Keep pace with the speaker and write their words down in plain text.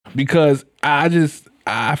because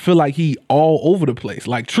I feel like he all over the place,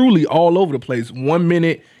 like truly all over the place. 1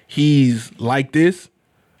 minute he's like this,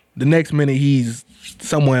 the next minute he's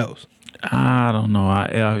somewhere else. I don't know.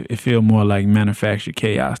 It feel more like manufactured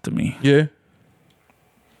chaos to me. Yeah.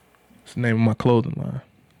 It's the name of my clothing line.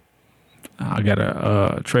 I got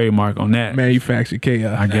a trademark on that. Manufactured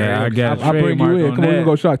chaos. I got a I'll bring trademark you in. on Come on, that. we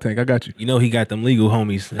go Shark Tank. I got you. You know he got them legal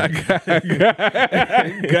homies.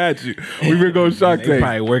 Got you. We been go Shark They Tank.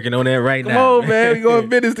 probably working on that right Come now. on, man. We going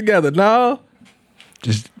business together. No.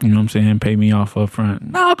 Just, you know what I'm saying, pay me off up front.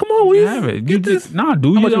 No, come on. We You have it. You just, do How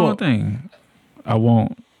your much you own want? thing. I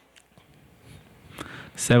want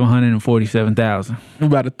 $747,000.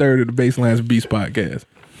 about a third of the Baselines Beats podcast.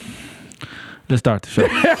 Let's start the show.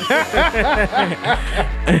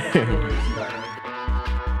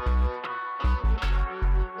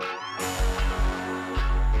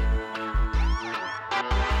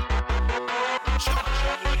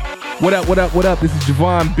 What up, what up, what up? This is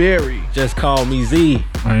Javon Berry. Just call me Z.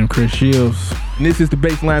 I am Chris Shields. And this is the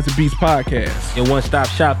Baselines and Beats podcast. Your one-stop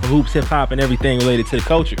shop for hoops, hip-hop, and everything related to the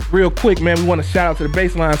culture. Real quick, man, we want to shout out to the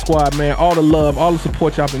Baseline squad, man. All the love, all the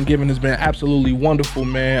support y'all been giving has been absolutely wonderful,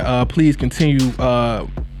 man. Please continue. Find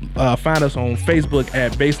us on Facebook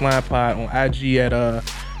at Baseline Pod, on IG at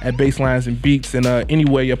Baselines and Beats, and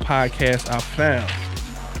anywhere your podcasts are found.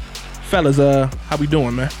 Fellas, how we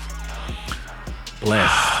doing, man?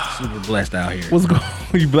 Blessed. Super blessed out here. What's going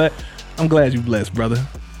on? You blessed? I'm glad you blessed, brother.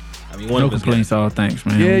 I mean, one No of us complaints, all thanks,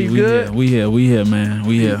 man. Yeah, you we good? Here. We here, man.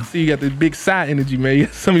 We here. See, you got this big side energy,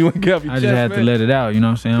 man. Some of you want to get off your I chest, just had man. to let it out, you know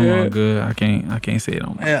what I'm saying? I'm Yeah. all good. I can't say it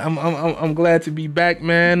on. Yeah, I'm glad to be back,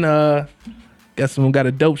 man. Got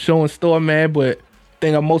a dope show in store, man. But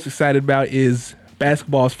thing I'm most excited about is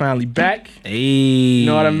basketball's finally back. Hey. You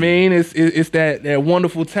know what I mean? It's that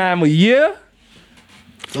wonderful time of year.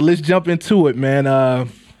 So let's jump into it, man.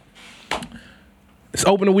 It's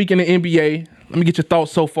opening week in the NBA. Let me get your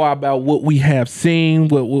thoughts so far about what we have seen,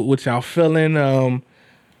 what y'all feeling. Y'all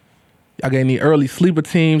got any early sleeper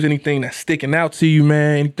teams? Anything that's sticking out to you,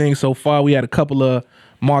 man? Anything so far? We had a couple of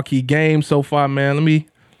marquee games so far, man.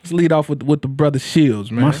 Let's lead off with the brother Shields,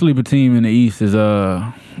 man. My sleeper team in the East is they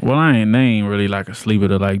ain't really like a sleeper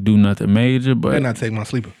to like do nothing major, Better but not take my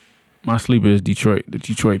sleeper. my sleeper is Detroit, the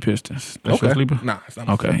Detroit Pistons. That's your sleeper? Nah, it's not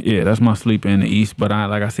my Okay, yeah, that's my sleeper in the East. But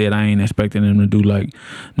like I said, I ain't expecting them to do like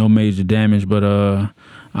no major damage. But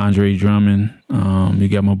Andre Drummond, you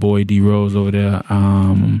got my boy D Rose over there.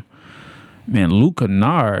 Man, Luke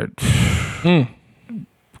Kennard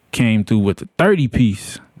came through with the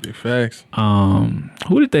 30-piece. Big facts.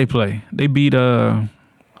 Who did they play? They beat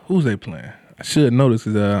Who's they playing? I should notice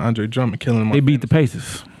is Andre Drummond killing them. they beat the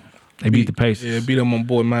Pacers. They beat the Pacers. Yeah, beat them on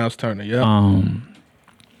boy Miles Turner. Yeah.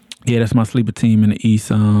 Yeah, that's my sleeper team in the East.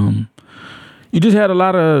 You just had a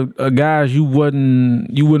lot of guys you wouldn't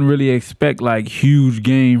really expect like huge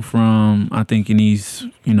game from. I think in these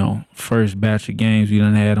first batch of games we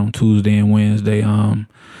done had on Tuesday and Wednesday.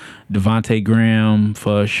 Devontae Graham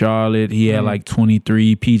for Charlotte, he had like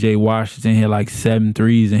 23. PJ Washington had like 7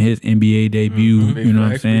 threes in his NBA debut. Big You know what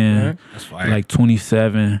I'm facts, saying? big facts. That's fire. Like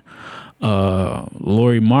 27.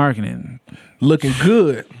 Laurie Markkinen, Looking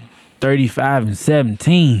good. 35 and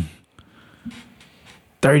 17.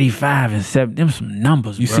 35 and 7. Them some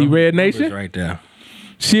numbers, You bro. see Red Numbers Nation? right there.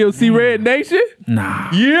 She'll see Red Nation? Nah.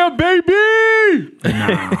 Yeah, baby.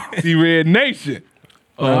 Nah. See Red Nation.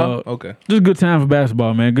 Okay. Just a good time for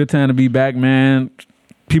basketball, man. Good time to be back, man.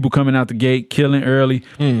 People coming out the gate, killing early.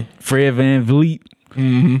 Fred Van Vliet.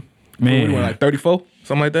 Mm-hmm. Man, What, we went like 34?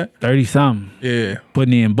 Something like that? 30-something. Yeah.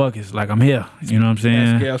 Putting in buckets like I'm here. You know what I'm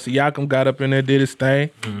saying? Pascal Siakam got up in there, did his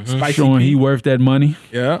thing. Spicy Showing Pete. he worth that money.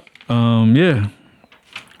 Yeah. Yeah.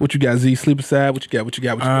 What you got, Z? Sleeper side? What you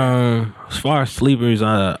got? As far as sleepers,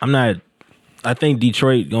 I think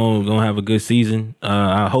Detroit gonna have a good season.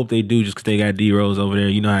 I hope they do, just because they got D Rose over there.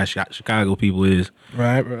 You know how Chicago people is.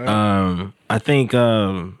 Right. I think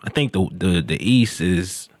the East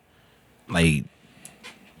is like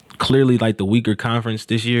clearly like the weaker conference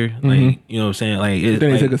this year. Like you know what I'm saying. Like Then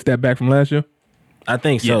they took a step back from last year? I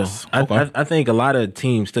think so. Yes. Okay. I think a lot of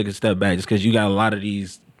teams took a step back just because you got a lot of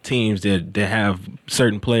these teams that have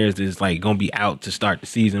certain players that's like gonna be out to start the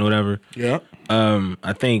season or whatever. Yeah.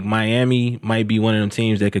 I think Miami might be one of them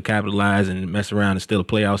teams that could capitalize and mess around and steal a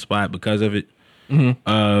playoff spot because of it. In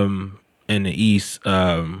the East,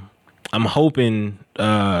 I'm hoping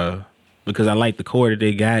because I like the core that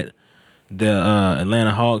they got. The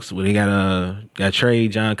Atlanta Hawks, where they got Trey,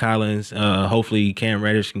 John Collins. Hopefully Cam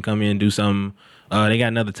Reddish can come in and do something. They got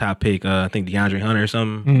another top pick. I think DeAndre Hunter or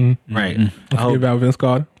something. Right. I Forget hope, about Vince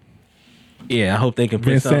Carter. Yeah, I hope they can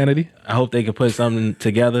put Insanity. I hope they can put something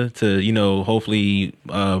together to hopefully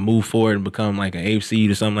move forward and become like an 8th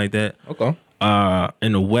seed or something like that. Okay.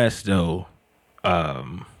 In the West though, I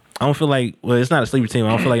don't feel like it's not a sleeper team. I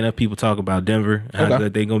don't feel like enough people talk about Denver and how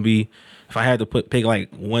good they're gonna be. If I had to pick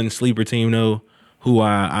like one sleeper team though,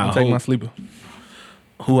 I'll take my sleeper.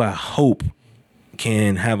 Who I hope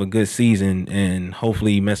can have a good season and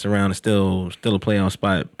hopefully mess around and still a playoff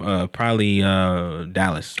spot. Probably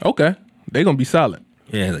Dallas. Okay, they're gonna be solid.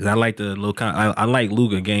 Yeah, 'cause I like the little. I like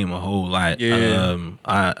Luka game a whole lot. Yeah.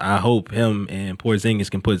 I hope him and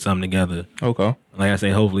Porzingis can put something together. Okay. Like I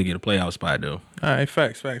say, hopefully get a playoff spot though. All right,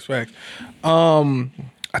 facts. I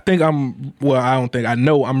think I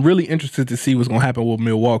know I'm really interested to see what's gonna happen with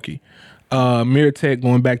Milwaukee. Mirotic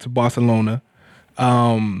going back to Barcelona.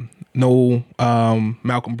 No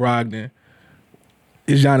Malcolm Brogdon.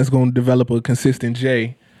 Is Giannis going to develop a consistent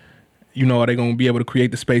J? Are they going to be able to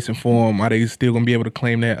create the spacing for him? Are they still going to be able to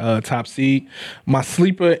claim that top seed? My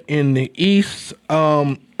sleeper in the East,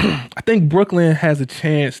 I think Brooklyn has a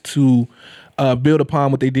chance to build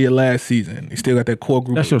upon what they did last season. They still got that core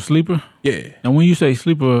group. That's your sleeper? Yeah. And when you say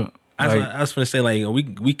sleeper, I was going to say, like,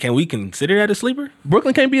 we consider that a sleeper?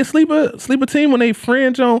 Brooklyn can't be a sleeper team when they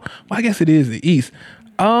fringe on. Well, I guess it is the East.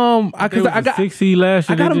 I got 6 seed last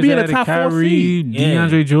year. I got them being a top 4 Kyrie, seed.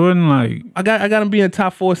 DeAndre Jordan. Like, I got them being a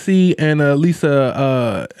top 4 seed and at least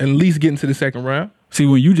getting to the second round. see,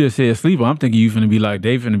 when you just said sleeper, I'm thinking you finna be like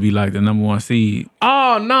they finna be like the number 1 seed.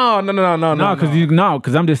 Oh no!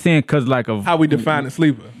 Because I'm just saying because like of How we define a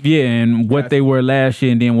sleeper? yeah, and what they were last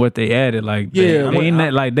year and then what they added. Like Yeah, they ain't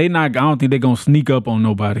that, like they not. I don't think they're gonna sneak up on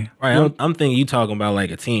nobody. Right. I'm thinking you talking about like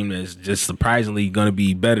a team that's just surprisingly going to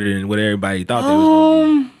be better than what everybody thought they was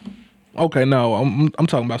going to be. Okay, no, I'm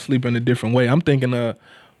talking about sleeper in a different way. I'm thinking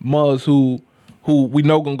Muzz who we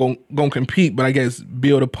know gonna compete, but I guess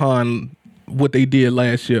build upon what they did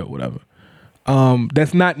last year or whatever.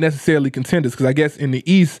 That's not necessarily contenders because I guess in the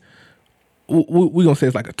East we gonna say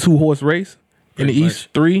it's like a 2-horse race. Pretty in the East,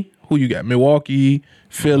 3. Who you got? Milwaukee,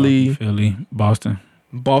 Philly, Boston.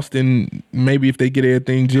 Maybe if they get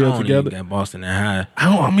everything I gelled don't together. even got Boston that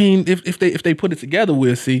high. I mean, if they put it together,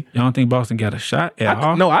 we'll see. Y'all don't think Boston got a shot at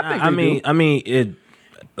all? No, I think. I mean, it.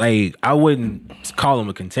 Like I wouldn't call them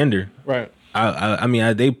a contender. Right. I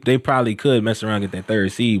mean, they probably could mess around and get that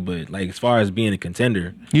 3rd seed, but like as far as being a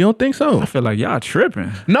contender, You don't think so? I feel like y'all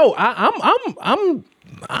tripping. No, I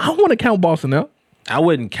want to count Boston out. I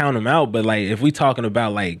wouldn't count them out. But like if we talking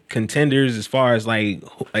about like contenders as far as like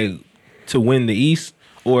to win the East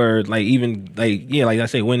or like even like I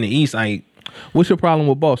say win the East, What's your problem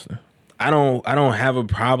with Boston? I don't have a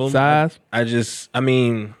problem. Size? I just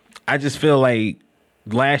feel like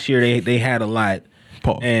last year they had a lot.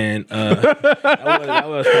 Pause. And that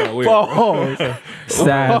was kind of weird. Pause.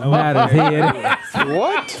 Size matters here.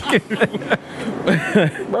 What?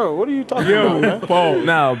 Bro, what are you talking about, man? Pause.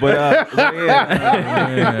 No, but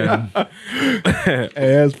yeah. Hey,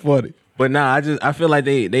 that's funny. But nah, I feel like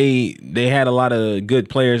they had a lot of good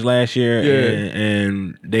players last year,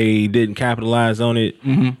 and they didn't capitalize on it.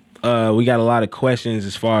 Mm-hmm. We got a lot of questions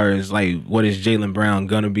as far as like what is Jaylen Brown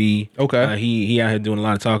gonna be? Okay, he out here doing a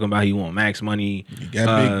lot of talking about he want max money. You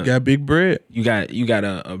got big bread. You got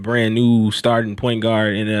a brand new starting point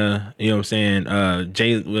guard in you know what I'm saying?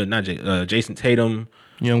 Jason Tatum,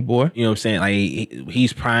 young boy. You know what I'm saying? Like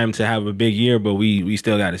he's primed to have a big year, but we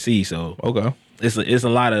still got to see. So okay. It's a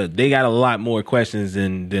lot of they got a lot more questions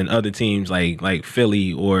than other teams like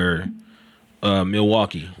Philly or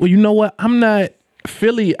Milwaukee. Well, you know what?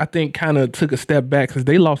 Philly, I think, kind of took a step back because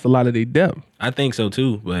they lost a lot of their depth. I think so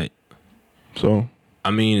too, but so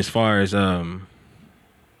I mean, as far as I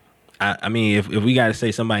mean, if we got to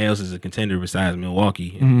say somebody else is a contender besides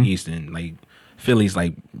Milwaukee in the East, and like Philly's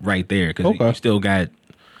like right there because you still got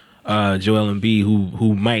Joel Embiid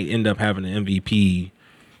who might end up having an MVP,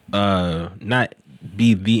 not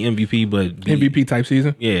be the MVP, but MVP type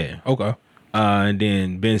season. Yeah. Okay. And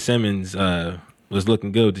then Ben Simmons was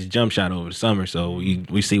looking good with his jump shot over the summer, so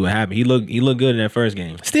we see what happened. He looked good in that first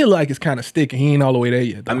game. Still like it's kind of sticking. He ain't all the way there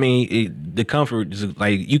yet, though. I mean, the comfort is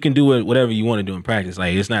like you can do it whatever you want to do in practice.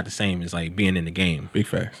 Like it's not the same as like being in the game. Big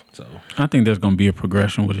facts. So I think there's gonna be a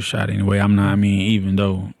progression with his shot anyway. Even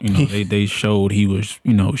though they showed he was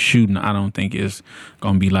shooting, I don't think it's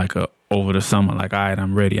gonna be like a over the summer like all right,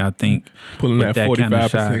 I'm ready. I think pulling that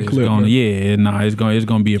 45% clip. It's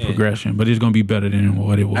gonna be a progression, but it's gonna be better than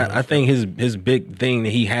what it was. I think his big thing that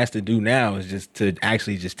he has to do now is just to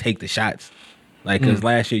actually just take the shots. Like, because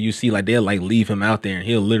last year you see like they'll like leave him out there and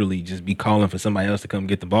he'll literally just be calling for somebody else to come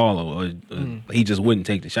get the ball or he just wouldn't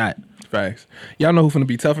take the shot. Facts. Y'all know who's finna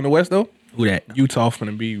be tough in the West though? Who that? Utah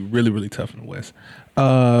finna be really, really tough in the West.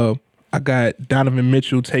 I got Donovan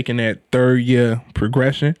Mitchell taking that 3rd year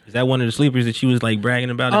progression. Is that one of the sleepers that you was like bragging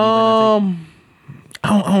about? I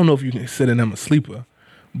don't know if you can consider them a sleeper,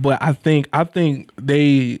 but I think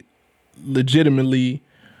they legitimately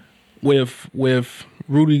with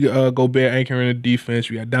Rudy Gobert anchoring the defense.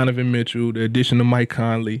 You got Donovan Mitchell, the addition of Mike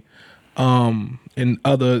Conley, and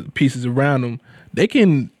other pieces around them. They're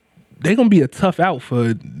gonna be a tough out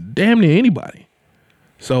for damn near anybody.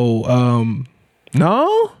 So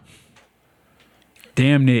no.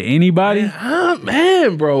 Damn near anybody?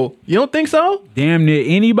 Man, bro. You don't think so? Damn near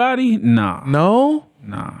anybody? Nah. No?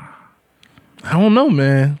 Nah. I don't know,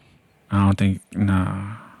 man. I don't think,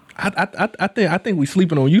 nah. I think we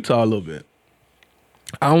sleeping on Utah a little bit.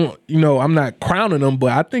 I'm not crowning them,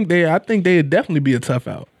 but I think they'd definitely be a tough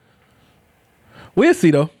out. We'll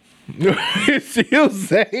see though. She'll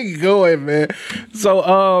say, go ahead, man.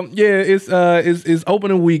 So it's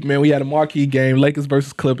opening week, man. We had a marquee game, Lakers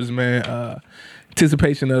versus Clippers, man.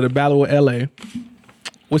 Anticipation of the Battle of LA.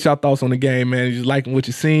 What's y'all thoughts on the game, man? You liking what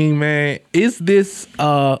you're seeing, man? Is this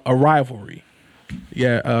a rivalry?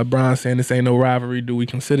 Yeah, Brian saying this ain't no rivalry. Do we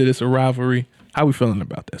consider this a rivalry? How we feeling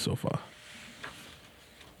about that so far?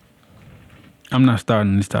 I'm not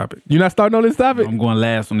starting this topic. You're not starting on this topic? I'm going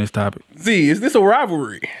last on this topic. Z, is this a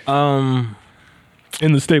rivalry? In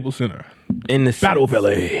the Staples Center. In the Battle of LA.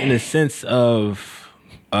 In the sense of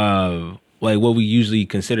like what we usually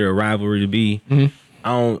consider a rivalry to be,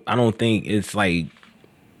 I don't think it's like,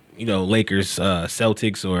 Lakers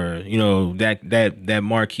Celtics or that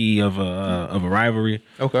marquee of a rivalry.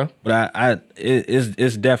 Okay. But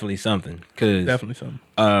it's definitely something Definitely something.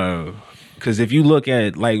 Because if you look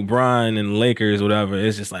at like Bron and the Lakers, whatever,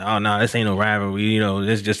 it's just like, oh no, this ain't no rivalry.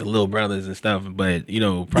 It's just the little brothers and stuff. But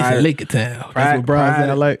pride, Laker town. That's what Bron's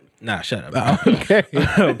sound like. Nah, shut up. Oh,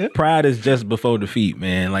 okay. Pride is just before defeat,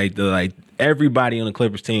 man. Like everybody on the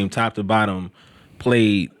Clippers team, top to bottom,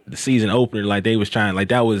 played the season opener like they was trying. Like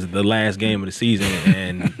that was the last game of the season,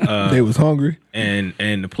 and they was hungry, and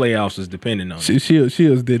the playoffs was dependent on it.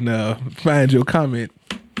 Shields didn't find your comment.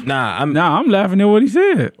 I'm laughing at what he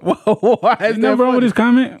said. Why is that wrong with his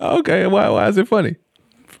comment? Okay, why is it funny?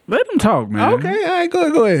 Let him talk, man. Okay, all right,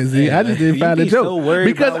 go ahead, Z. I just didn't find a joke. So worried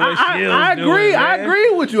because about what Shields I agree. doing, I agree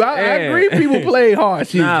with you. I agree. People play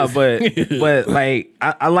hard. Nah, but like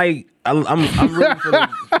I'm rooting for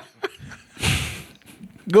the.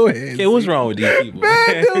 Go ahead. Okay, what's wrong with these people?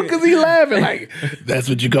 Man, dude, because he laughing like, that's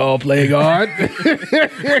what you call playing hard.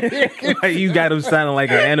 Like you got him sounding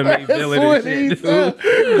like an anime villain and shit.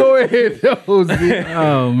 Go ahead, though, Z.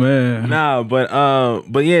 Oh man. Nah, but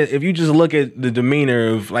yeah, if you just look at the demeanor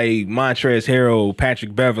of like Montrezl Harrell,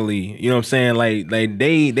 Patrick Beverly, you know what I'm saying? Like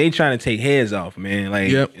they trying to take heads off, man. Like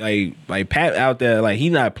yep. like Pat out there, like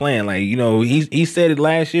he's not playing. Like he said it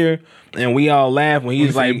last year. And we all laughed when he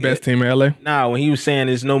was like, best team in LA. Nah, when he was saying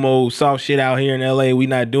there's no more soft shit out here in LA. We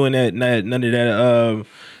not doing that, none of that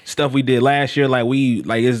stuff we did last year. Like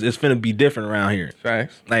it's finna be different around here.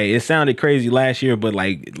 Facts. Like it sounded crazy last year, but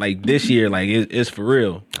like this year, like it's for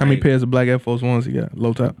real. How many pairs of black Air Force Ones he got?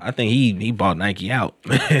 Low top. I think he bought Nike out.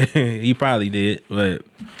 He probably did, but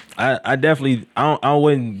I definitely I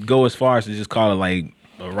wouldn't go as far as to just call it like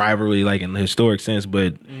a rivalry, like in the historic sense,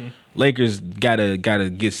 but. Lakers gotta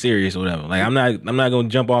get serious or whatever. Like I'm not gonna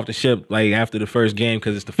jump off the ship like after the first game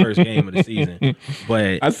because it's the first game of the season.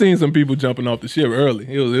 But I seen some people jumping off the ship early.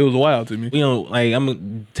 It was wild to me. We don't like. I'm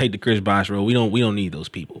gonna take the Chris Bosh role. We don't need those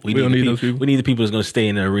people. We don't need those people. We need the people that's gonna stay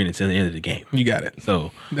in the arena until the end of the game. You got it.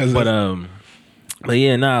 So, but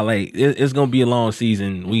yeah, like it's gonna be a long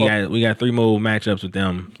season. We got 3 more matchups with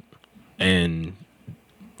them, and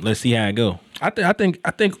let's see how it go. I think.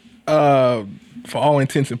 For all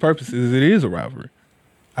intents and purposes, it is a rivalry.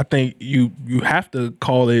 I think you have to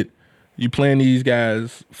call it. You playing these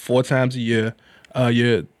guys 4 times a year.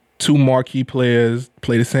 Your 2 marquee players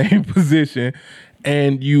play the same position,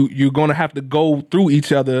 and you're gonna have to go through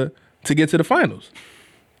each other to get to the finals.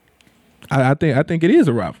 I think it is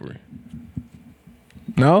a rivalry.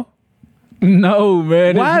 No,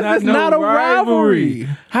 man. Why is this not a rivalry?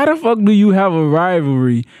 How the fuck do you have a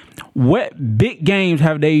rivalry? What big games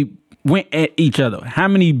have they went at each other? How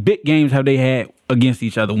many big games have they had against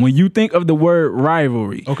each other? When you think of the word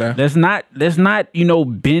rivalry, okay, let's not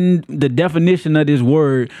bend the definition of this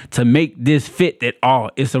word to make this fit that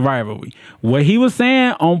it's a rivalry. What he was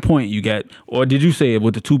saying on point. You got, or did you say it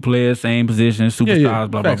with the 2 players, same position, superstars,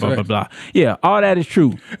 blah blah blah blah blah. Yeah, all that is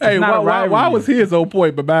true. Hey, why was his on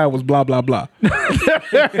point, but mine was blah blah blah?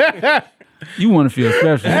 You want to feel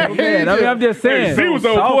special. Man, I mean, I'm just saying. He was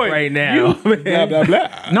on Soft point right now. Blah blah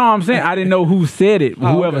blah. No, I'm saying I didn't know who said it.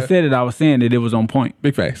 Whoever okay. said it, I was saying that it was on point.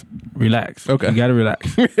 Big facts. Relax. Okay. You gotta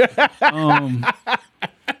relax.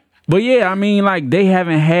 But yeah, I mean, like they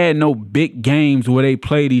haven't had no big games where they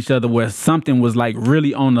played each other where something was like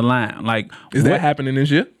really on the line. Like, Is that happening this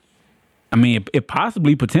year? I mean, it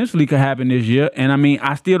possibly, potentially could happen this year. And I mean,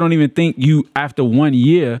 I still don't even think you, after 1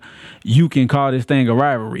 year, you can call this thing a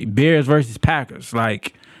rivalry. Bears versus Packers.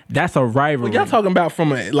 Like, that's a rivalry. Y'all talking about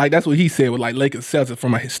from a, like, that's what he said with like Lakers Celtics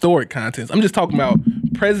from a historic context. I'm just talking about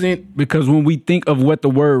present. Because when we think of what the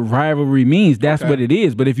word rivalry means, that's what it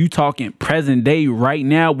is. But if you talking present day right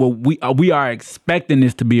now, well, we are expecting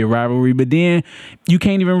this to be a rivalry. But then you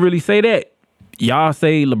can't even really say that. Y'all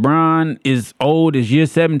say LeBron is old, is year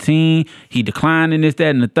 17. He declined in this, that,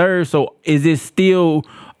 and the third. So is it still,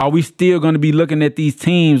 are we still going to be looking at these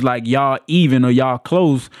teams like y'all even or y'all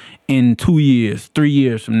close in 2 years, 3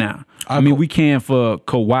 years from now? I mean, we can for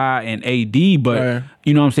Kawhi and AD, but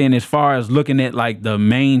you know what I'm saying? As far as looking at like the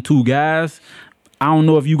main two guys, I don't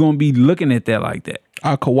know if you're going to be looking at that like that.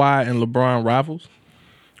 Are Kawhi and LeBron rivals?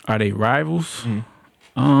 Are they rivals?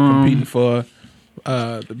 Competing for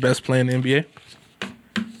the best player in the NBA?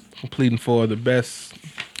 Competing for the best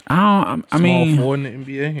I small mean, forward in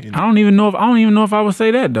the NBA? And I don't even know if I would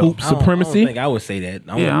say that though. hoop supremacy? I don't think I would say that.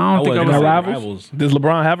 Yeah, I don't think I would wouldn't say say rivals? Does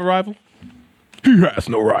LeBron have a rival? He has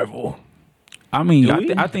no rival. I mean, Do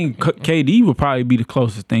we? I think KD would probably be the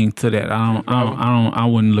closest thing to that. I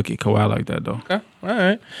wouldn't look at Kawhi like that though. Okay, all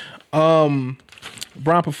right.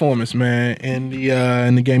 LeBron performance, man. In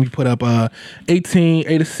the game, he put up 18,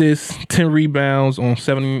 8 assists, 10 rebounds on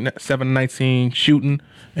 7-19 shooting,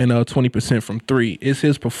 and 20% from three. Is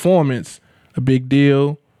his performance a big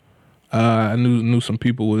deal? I knew some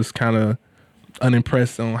people was kind of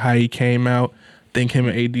unimpressed on how he came out. I think him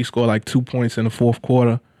and AD scored like 2 points in the fourth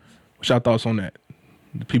quarter. What's your thoughts on that?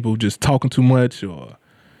 The people just talking too much, or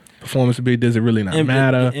performance a bit? Does it really not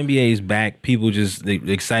matter? NBA is back. People just they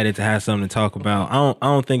excited to have something to talk about. I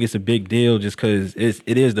don't think it's a big deal just because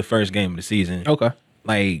it is the first game of the season. Okay.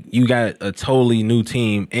 Like you got a totally new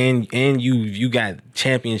team and you got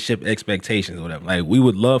championship expectations or whatever. Like we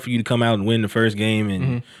would love for you to come out and win the first game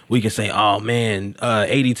and we can say, oh man,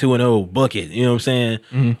 82-0, book it. You know what I'm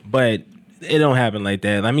saying? But it don't happen like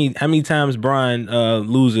that. I mean, how many times Brian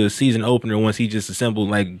lose a season opener once he just assembled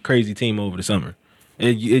like a crazy team over the summer?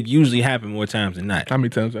 It usually happened more times than not. How many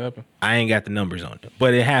times that happened? I ain't got the numbers on it,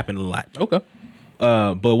 but it happened a lot. Okay.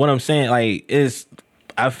 But what I'm saying, like, is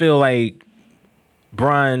I feel like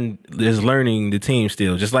Brian is learning the team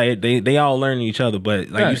still. Just like they all learning each other, but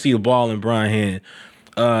like you see the ball in Brian's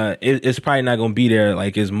hand, it's probably not gonna be there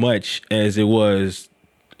like as much as it was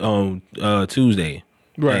on Tuesday.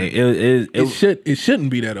 Right. Like, It shouldn't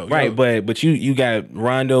be that though. right, Yo. but you got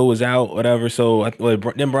Rondo was out, whatever. So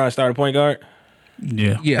then Brian started point guard.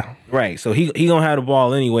 Yeah. Right, so he gonna have the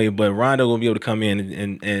ball anyway, but Rondo gonna be able to come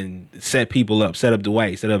in and set people up, set up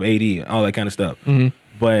Dwight, set up AD, all that kind of stuff.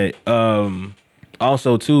 But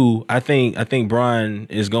also too, I think Brian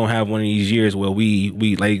is gonna have one of these years where we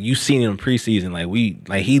like you seen him in preseason,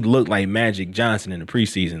 like he looked like Magic Johnson in the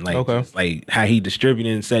preseason, like just like how he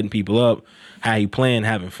distributing and setting people up, how he playing,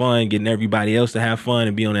 having fun, getting everybody else to have fun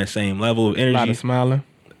and be on that same level of energy. A lot of smiling.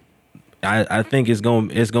 I think he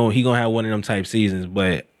gonna have one of them type seasons,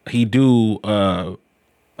 but he do like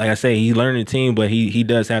I say, he learned the team, but he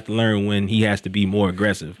does have to learn when he has to be more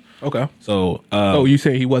aggressive. Okay. So you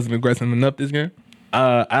say he wasn't aggressive enough this game?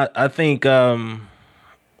 I think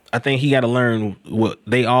he got to learn what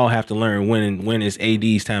they all have to learn when it's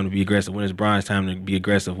AD's time to be aggressive, when it's Brian's time to be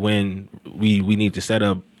aggressive, when we need to set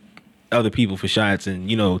up other people for shots and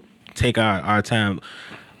take our time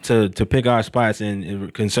to pick our spots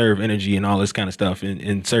and conserve energy and all this kind of stuff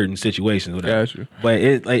in certain situations. Whatever. Gotcha. But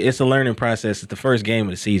it's a learning process. It's the first game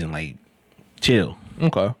of the season. Like, chill.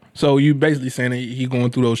 Okay. So you basically saying that he going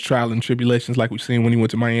through those trials and tribulations like we've seen when he went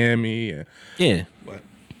to Miami. Yeah.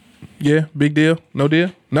 Yeah, big deal? No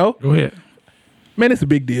deal? No? Go ahead. Man, it's a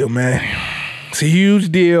big deal, man. It's a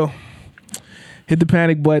huge deal. Hit the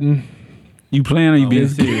panic button. You playing or you being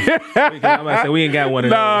serious? I'm about to say we ain't got one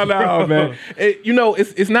of those. No, man.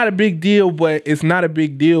 It's not a big deal, but it's not a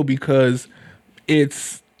big deal because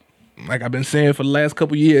it's, like I've been saying for the last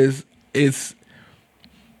couple years,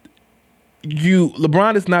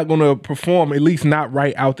 LeBron is not going to perform, at least not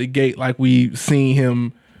right out the gate like we've seen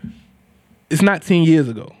him. It's not 10 years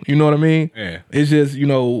ago. You know what I mean? Yeah. It's just,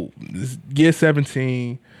 it's year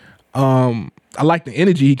 17. I like the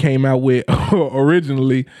energy he came out with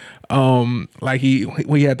originally. Like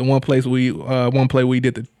we had the one play where he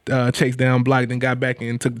did the chase down block, then got back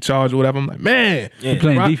and took the charge or whatever. I'm like, man,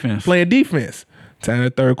 playing defense. Playing defense. Time the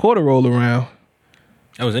third quarter roll around.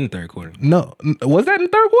 That was in the third quarter. No, was that in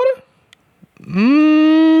the third quarter?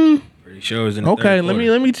 Pretty sure it was in the Okay, third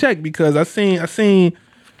quarter. let me check because I seen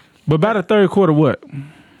But by the third quarter, what?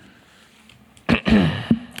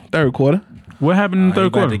 third quarter. What happened in the third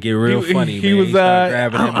About quarter? to get real funny. He man. was started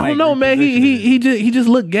grabbing that I mic, don't know, man. repositioning it. He just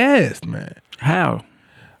looked gassed, man. How?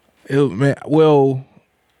 It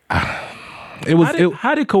was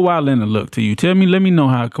How did Kawhi Leonard look to you? Let me know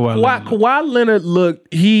how Kawhi Leonard looked. Kawhi Leonard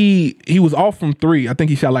looked. He was off from three. I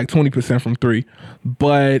think he shot like 20% from three,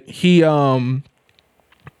 but he shot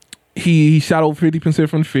over 50%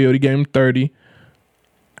 from the field. He gave him 30,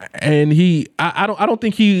 and I don't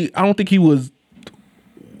think he was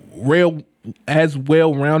as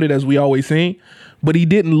well rounded as we always seen, but he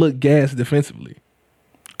didn't look gassed defensively.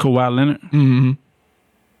 Kawhi Leonard? Mm-hmm.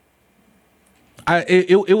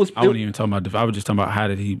 It was. I wasn't even talking about. I was just talking about how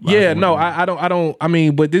did he? Yeah, no, I don't. I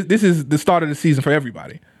mean, but this is the start of the season for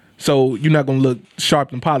everybody, so you're not gonna look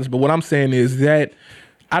sharp and polished. But what I'm saying is that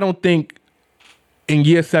I don't think in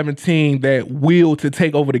year 17 that will to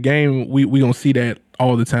take over the game, we gonna see that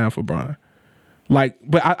all the time for Bron. Like,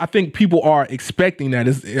 but I think people are expecting that.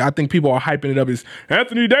 I think people are hyping it up as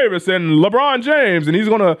Anthony Davis and LeBron James, and it's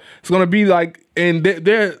gonna be like, and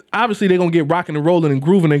they're obviously they're gonna get rocking and rolling and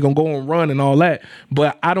grooving. They're gonna go and run and all that.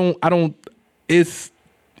 But I think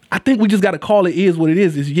we just got to call it is what it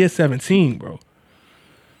is. It's year 17, bro.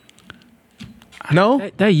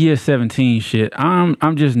 No, that year 17 shit. I'm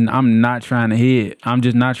not trying to hear it. I'm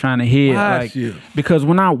just not trying to hear it. Like, because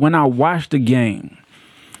when I watched the game.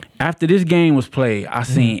 After this game was played, I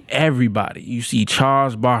seen everybody. You see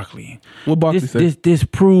Charles Barkley. What Barkley said? This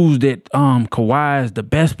proves that Kawhi is the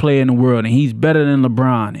best player in the world and he's better than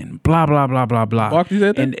LeBron and blah blah blah blah blah. Barkley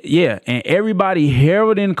said that? And and everybody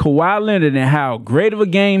heralding Kawhi Leonard and how great of a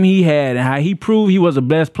game he had and how he proved he was the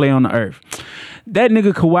best player on the earth. That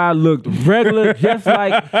nigga Kawhi looked regular, just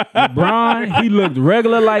like LeBron. He looked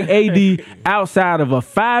regular like AD outside of a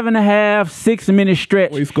 5.5, 6 minute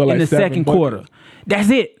stretch in the second quarter.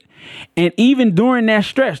 That's it. And even during that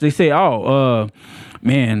stretch, they say, man,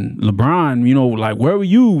 LeBron, like, where were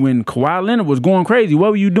you when Kawhi Leonard was going crazy?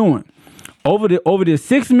 What were you doing? Over this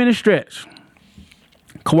 6 minute stretch,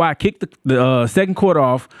 Kawhi kicked the second quarter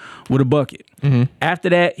off with a bucket. Mm-hmm. After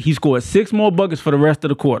that, he scored 6 more buckets for the rest of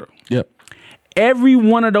the quarter. Yep. Every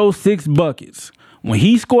one of those 6 buckets, when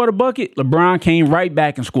he scored a bucket, LeBron came right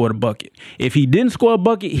back and scored a bucket. If he didn't score a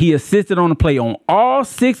bucket, he assisted on the play on all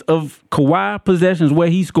 6 of Kawhi possessions where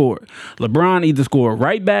he scored. LeBron either scored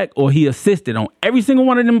right back or he assisted on every single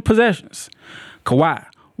one of them possessions. Kawhi,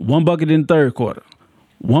 1 bucket in the third quarter,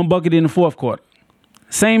 1 bucket in the fourth quarter.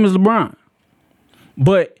 Same as LeBron.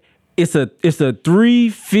 But it's a 3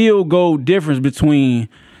 field goal difference between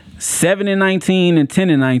 7-19 and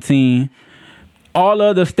 10-19. All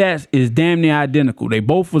other stats is damn near identical. They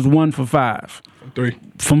both was 1 for 5.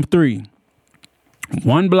 From three.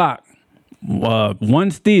 1 block.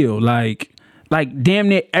 1 steal. Like damn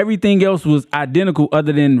near everything else was identical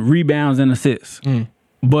other than rebounds and assists.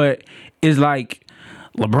 But it's like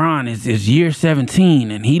LeBron is year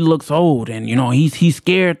 17 and he looks old and he's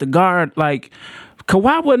scared to guard. Like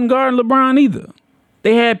Kawhi wasn't guarding LeBron either.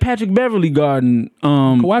 They had Patrick Beverly guarding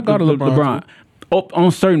Kawhi guarded LeBron.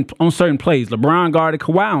 On certain plays. LeBron guarded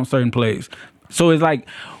Kawhi on certain plays. So it's like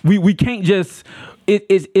we can't just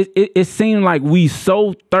it seemed like we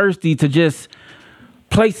so thirsty to just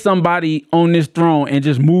place somebody on this throne and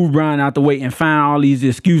just move Bron out the way and find all these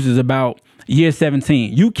excuses about year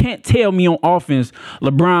 17. You can't tell me on offense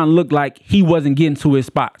LeBron looked like he wasn't getting to his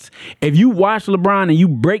spots. If you watch LeBron and you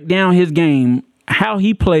break down his game, how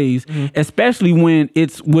he plays, especially when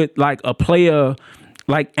it's with like a player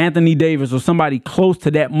like Anthony Davis or somebody close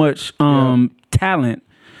to that much talent,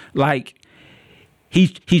 like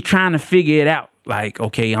he's trying to figure it out. Like,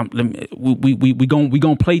 okay, we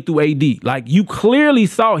gonna play through AD. Like you clearly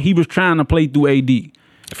saw he was trying to play through AD.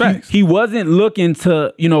 Facts. He wasn't looking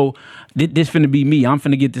to, this finna be me. I'm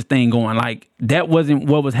finna get this thing going. Like that wasn't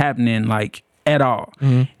what was happening. Like at all.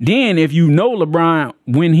 Then if LeBron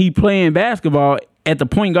when he playing basketball at the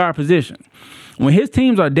point guard position. When his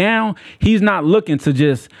teams are down, he's not looking to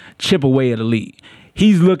just chip away at a lead.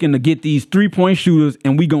 He's looking to get these 3-point shooters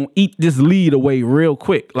and we gonna eat this lead away real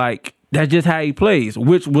quick. Like, that's just how he plays,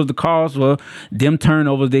 which was the cause for them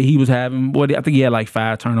turnovers that he was having. I think he had like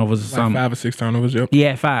 5 turnovers or something. 5 or 6 turnovers, yep. He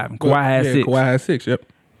had 5. Kawhi had 6. Kawhi had 6, yep.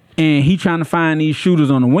 And he trying to find these shooters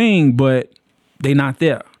on the wing, but they not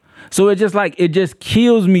there. So it just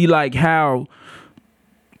kills me like how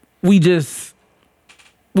we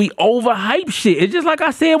overhype shit. It's just like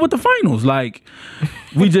I said with the finals. Like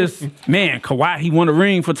we just Kawhi, he won a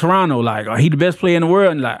ring for Toronto. Like, he the best player in the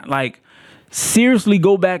world. And like seriously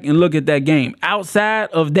go back and look at that game. Outside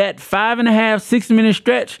of that 5.5, 6-minute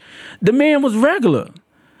stretch, the man was regular.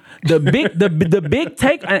 The big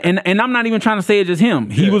take, and I'm not even trying to say it's just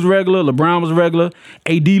him. He was regular. LeBron was regular.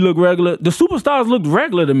 AD looked regular. The superstars looked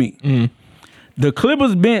regular to me. Mm. The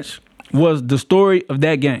Clippers bench was the story of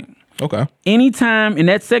that game. Okay. Anytime in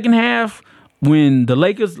that second half when the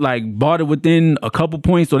Lakers like bought it within a couple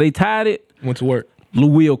points or they tied it, went to work. Lou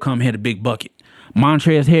Will come hit a big bucket.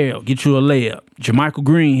 Montrezl Harrell get you a layup. JaMychal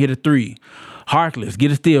Green hit a 3. Harkless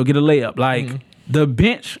get a steal, get a layup. Like the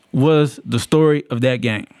bench was the story of that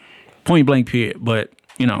game. Point blank period. But,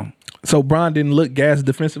 So Bron didn't look gas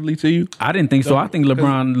defensively to you? I didn't think so. I think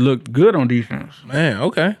LeBron looked good on defense. Man,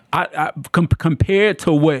 okay. I compared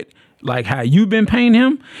to what, like how you've been paying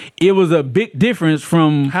him, it was a big difference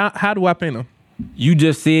from How do I paint him? You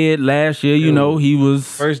just said last year, he was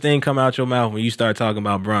First thing come out your mouth when you start talking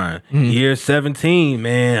about Bron. Year 17,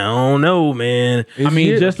 man. I don't know, man.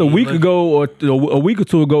 Just a week ago or a week or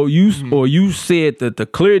two ago, you said that the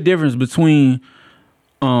clear difference between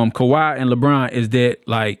Kawhi and LeBron is that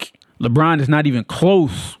like LeBron is not even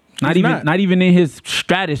close, not even in his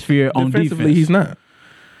stratosphere on defense. Defensively, he's not.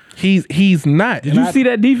 He's not. Did you see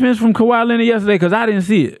that defense from Kawhi Leonard yesterday? Because I didn't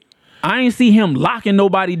see it. I didn't see him locking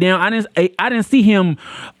nobody down. I didn't see him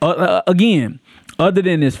again. Other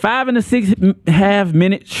than this 5 and a 6.5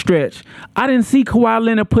 minute stretch, I didn't see Kawhi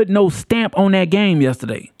Leonard put no stamp on that game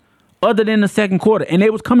yesterday. Other than the second quarter, and they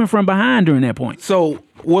was coming from behind during that point. So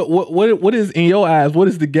what is in your eyes? What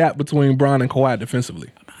is the gap between Bron and Kawhi defensively?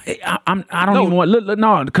 I don't even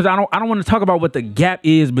want because I don't want to talk about what the gap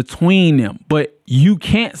is between them. But you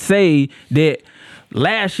can't say that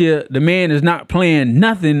last year the man is not playing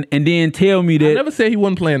nothing and then tell me that. I never said he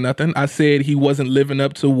wasn't playing nothing. I said he wasn't living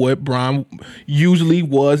up to what Bron usually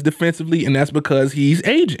was defensively, and that's because he's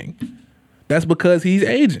aging.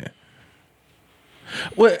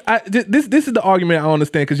 Well, this is the argument I don't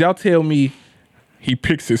understand because y'all tell me he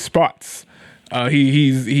picks his spots.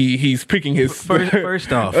 He's picking his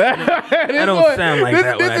first off. I don't sound like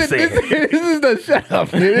that when I say it. This is the shut up.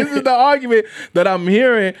 This is the argument that I'm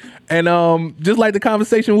hearing, and just like the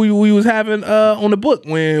conversation we was having on the book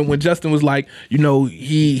when Justin was like,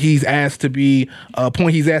 he's asked to be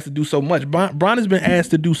he's asked to do so much. Bron has been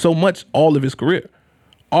asked to do so much all of his career,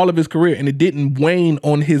 and it didn't wane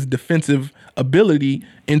on his defensive ability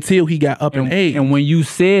until he got up in age. And when you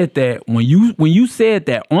said that, when you said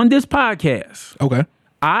that on this podcast, okay,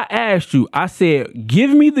 I asked you, I said, give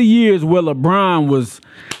me the years where LeBron was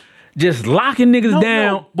just locking niggas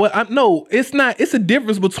down. It's not. It's a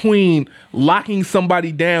difference between locking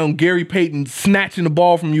somebody down, Gary Payton snatching the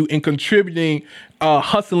ball from you and contributing,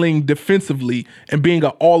 hustling defensively and being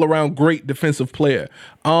an all-around great defensive player.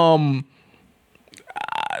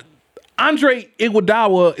 Andre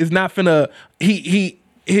Iguodala is not finna.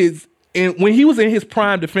 When he was in his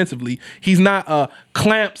prime defensively, he's not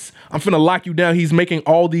clamps. I'm finna lock you down. He's making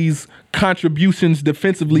all these contributions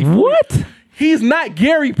defensively. What? He's not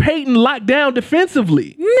Gary Payton locked down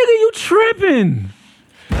defensively. Nigga, you tripping?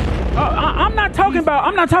 I'm not talking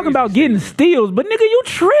about getting steals, but nigga, you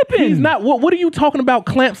tripping. He's not. What are you talking about?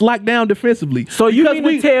 Clamps locked down defensively. So you mean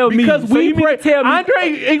to tell me? Andre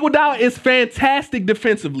Iguodala is fantastic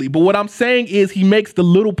defensively, but what I'm saying is he makes the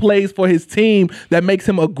little plays for his team that makes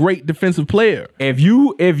him a great defensive player. If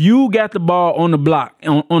you got the ball on the block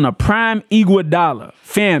on a prime Iguodala,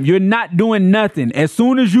 fam, you're not doing nothing. As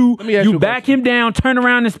soon as you back him down, turn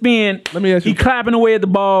around and spin, he clapping away at the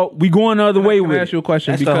ball. We going the other way with it. Let me ask you a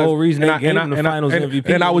question. That's the whole reason they gave him the Finals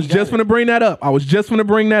MVP. And I was just going to bring that up. I was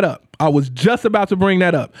just about to bring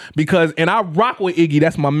that up because I rock with Iggy.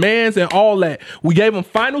 That's my man's and all that. We gave him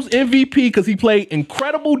Finals MVP because he played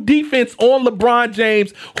incredible defense on LeBron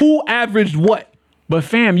James, who averaged what? But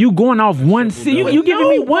fam, you going off one series. You giving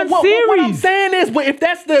me one series. What I'm saying is, but if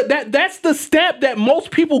that's the step that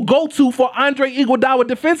most people go to for Andre Iguodala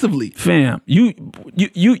defensively. Fam, you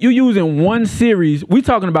using one series. We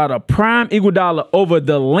talking about a prime Iguodala over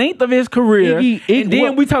the length of his career, and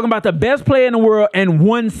then we talking about the best player in the world and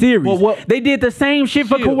one series. They did the same shit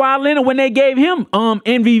for Kawhi Leonard when they gave him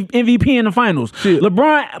MVP in the finals.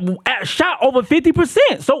 LeBron shot over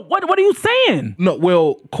 50%. So what are you saying? No,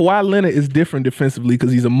 well, Kawhi Leonard is different defensively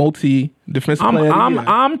because he's a multi-defensive player.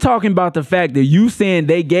 I'm talking about the fact that you saying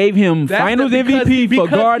they gave him Finals MVP for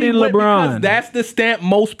guarding LeBron. Because that's the stamp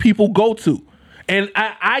most people go to. And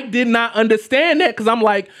I did not understand that because I'm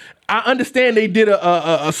like, I understand they did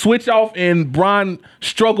a switch off and Bron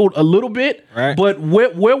struggled a little bit. Right. But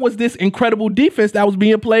where was this incredible defense that was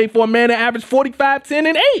being played for a man that averaged 45, 10,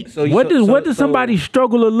 and 8? What does somebody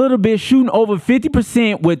struggle a little bit shooting over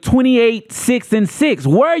 50% with 28, 6, and 6?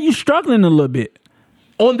 Where are you struggling a little bit?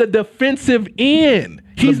 On the defensive end.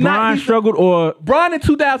 LeBron struggled or Bron in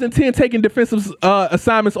 2010 taking defensive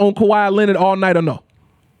assignments on Kawhi Leonard all night or no?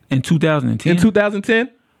 in 2010? In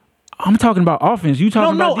 2010? I'm talking about offense. You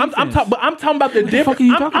talking about defense. I'm talking about the difference. fuck are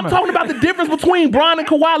you talking I'm about? talking about the difference between Bron and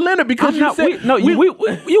Kawhi Leonard because you said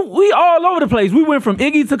we all over the place. We went from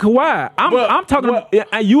Iggy to Kawhi. I'm talking.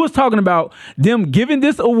 You was talking about them giving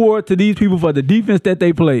this award to these people for the defense that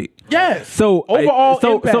they played. yes. So overall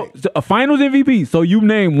impact. so a Finals MVP. So you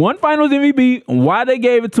name one Finals MVP and why they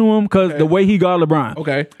gave it to him because the way he guarded LeBron.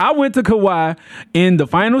 Okay. I went to Kawhi in the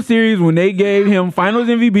final series when they gave him Finals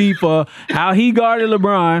MVP for how he guarded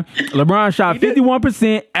LeBron. LeBron shot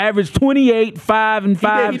 51%, averaged 28, 5, and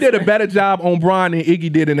 5. He did a better job on Bron than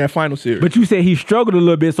Iggy did in that final series. But you said he struggled a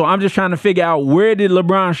little bit, so I'm just trying to figure out where did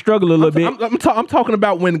LeBron struggle a little bit. I'm talking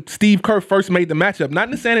about when Steve Kerr first made the matchup, not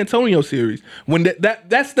in the San Antonio series. When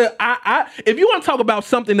that's the if you want to talk about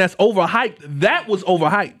something that's overhyped, that was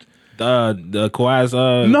overhyped. The Kawhi's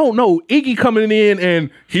No, Iggy coming in and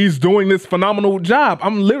he's doing this phenomenal job.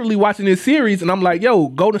 I'm literally watching this series and I'm like, yo,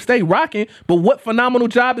 Golden State rocking, but what phenomenal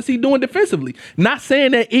job is he doing defensively? Not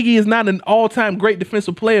saying that Iggy is not an all-time great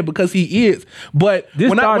defensive player because he is, but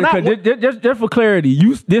Just for clarity,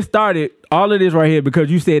 this started all of this right here because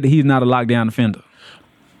you said that he's not a lockdown defender.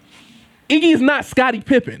 Iggy is not Scottie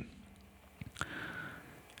Pippen.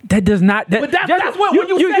 That does not. But that's what when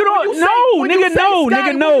you don't. That's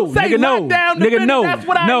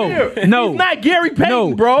what I hear. No, he's not Gary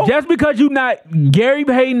Payton, bro. Just because you're not Gary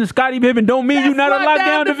Payton and Scottie Pippen don't mean you're not a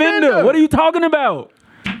lockdown defender. What are you talking about?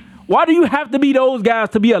 Why do you have to be those guys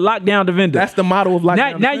to be a lockdown defender? That's the motto of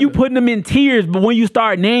lockdown. Now you putting them in tiers, but when you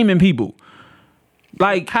start naming people,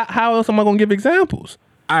 like how else am I gonna give examples?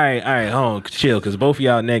 All right, hold on, chill, because both of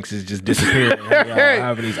y'all next is just disappearing. Y'all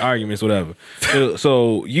having these arguments, whatever.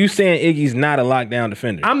 So you saying Iggy's not a lockdown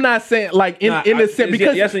defender? I'm not saying like in the sense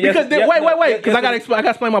because wait, because I gotta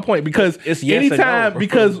explain my point because it's yes anytime or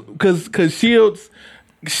no, because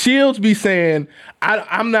Shields be saying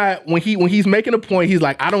I'm not when he's making a point he's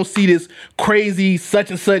like I don't see this crazy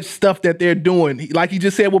such and such stuff that they're doing like he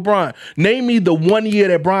just said with Bron. Name me the 1 year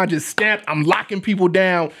that Bron just snapped. I'm locking people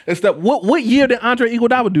down and stuff. What year did Andre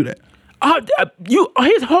Iguodala do that?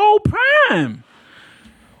 His whole prime.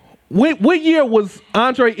 What year was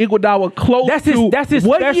Andre Iguodala close to? That's his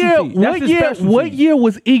specialty. What year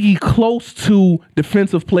was Iggy close to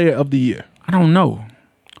Defensive Player of the Year? I don't know.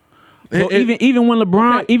 So even when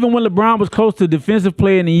LeBron was close to Defensive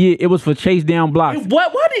Player in the Year, it was for chase down blocks.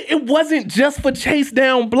 It wasn't just for chase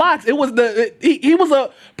down blocks. It was he was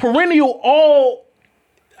a perennial all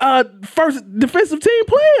first defensive team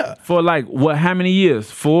player for like what? How many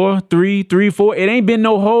years? 4, 3, 4. It ain't been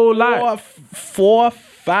no whole lot. 4,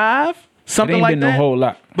 5, something like that. It ain't been no whole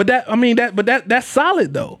lot. But that's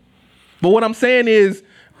solid though. But what I'm saying is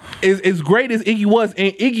as great as Iggy was,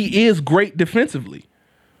 and Iggy is great defensively.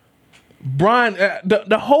 Bron,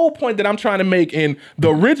 the whole point that I'm trying to make in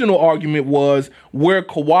the original argument was where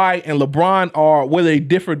Kawhi and LeBron are, where they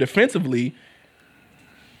differ defensively.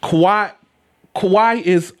 Kawhi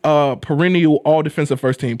is a perennial all defensive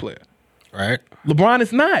first team player. Right. LeBron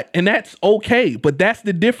is not, and that's okay, but that's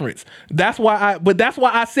the difference. That's why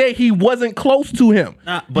I said he wasn't close to him.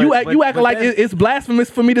 You act like it's blasphemous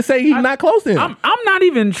for me to say he's not close to him. I'm not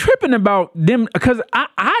even tripping about them because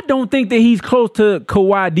I don't think that he's close to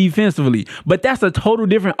Kawhi defensively. But that's a total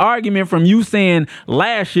different argument from you saying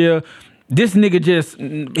last year this nigga just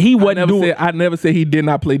he wasn't doing. I never said he did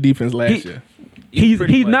not play defense last year. He's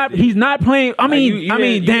not playing. I mean, you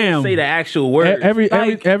damn. Didn't say the actual word.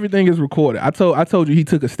 Everything is recorded. I told you he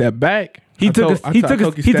took a step back. He took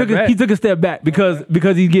a step back because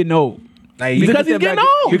he's getting old. Because he's getting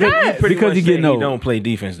old. Because he's getting old. He don't play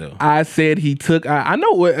defense though. I said he took. I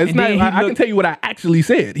know it's not. I can tell you what I actually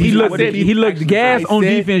said. He looked gas on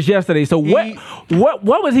defense yesterday. So what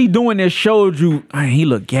was he doing that showed you? He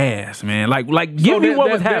looked gas, man. Like give me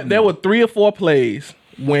what was happening. There were 3 or 4 plays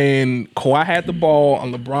when Kawhi had the ball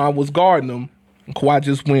and LeBron was guarding him, and Kawhi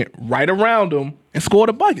just went right around him and scored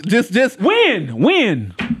a bucket. Just when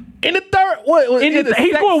in the third.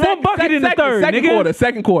 He scored one bucket in the third.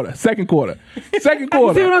 Second quarter. You see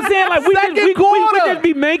what I'm saying? Like we just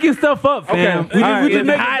be making stuff up, fam. Okay. We just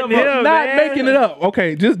making stuff up. Making it up.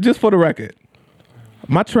 Okay, just for the record,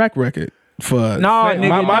 my track record for No, nigga,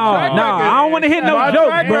 my track no. record. I don't want to hit no My jokes,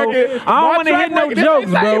 track bro. record. I don't My want to track hit no record. jokes,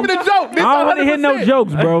 This not bro. even a joke. This I don't want to hit no 100%.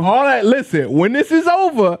 jokes, bro. All right, listen. When this is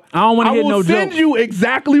over, I don't wanna hit will no send jokes. you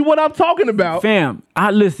exactly what I'm talking about. Fam, I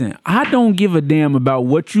don't give a damn about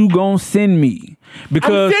what you gonna send me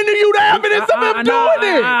because I'm sending you the evidence of him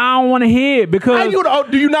doing it. I don't want to hear it because How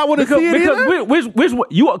do you not want to see it either?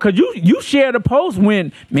 because you shared a post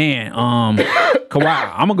when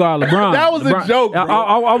Kawhi, I'm gonna guard LeBron. That was a joke, bro.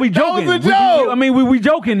 Are we That joking? was a joke. I mean, we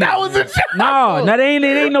joking now. That was a joke. No, that ain't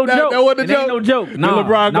no That- joke. that wasn't a It ain't joke. no joke. Did Nah, LeBron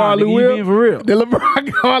nah, guard nigga, Lou you Will? being for real. Did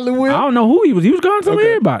LeBron guard Lou Will? I don't know who he was. He was guarding some Okay.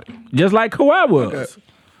 everybody, just like Kawhi was. Okay.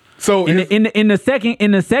 So In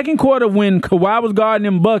the second quarter, when Kawhi was guarding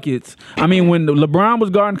them buckets, I mean when LeBron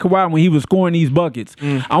was guarding Kawhi when he was scoring these buckets,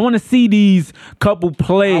 I want to see these couple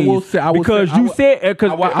plays because you said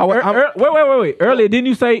wait earlier didn't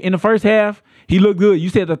you say in the first half he looked good? You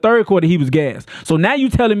said the third quarter he was gassed. So now you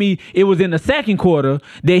telling me it was in the second quarter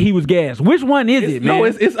that he was gassed. Which one is it, man? no,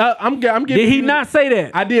 it's I'm giving. Did he you- not say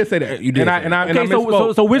that? I did say that. You did say that. And I Okay, so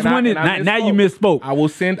misspoke. which And one is now you misspoke? I will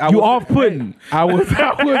send. You off-putting. I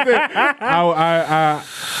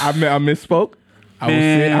misspoke.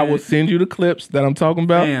 I will send you the clips that I'm talking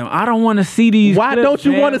about. Damn, I don't want to see these. Why clips, don't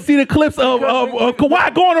you man. want to see the clips of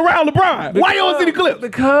Kawhi going around LeBron? Why you don't see the clips?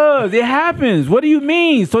 Because it happens. What do you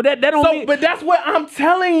mean? So that don't mean. But that's what I'm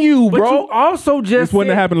telling you, But bro. you also just This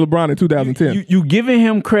wouldn't said- have happened to LeBron in 2010. You giving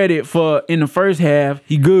him credit for in the first half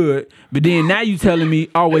he good, but then now you telling me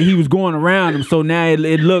well he was going around him, so now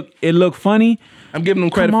it looked funny. I'm giving him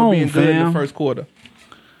credit Come for being on, good in the fam. first quarter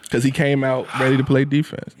because he came out ready to play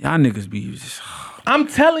defense. Y'all niggas be just. I'm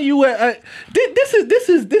telling you,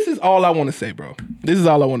 this is all I want to say, bro. This is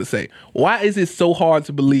all I want to say. Why is it so hard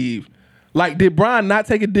to believe? Like, did Bron not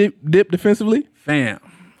take a dip defensively? Fam.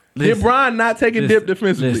 Did Bron not take a dip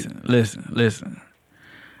defensively? Listen.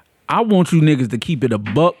 I want you niggas to keep it a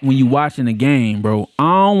buck when you watching the game, bro. I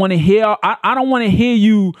don't want to hear. I don't want to hear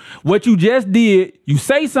you what you just did. You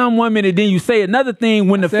say something 1 minute, then you say another thing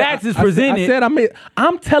when the facts is presented.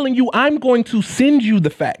 I'm telling you, I'm going to send you the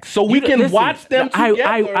facts so we can listen, watch them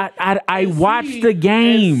together. I watched the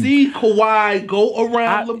game. And see Kawhi go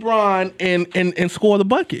around LeBron and score the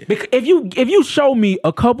bucket. Because if you show me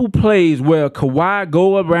a couple plays where Kawhi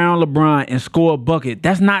go around LeBron and score a bucket,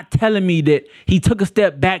 that's not telling me that he took a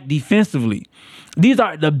step back defensively. These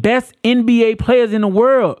are the best NBA players in the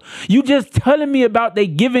world. You just telling me about they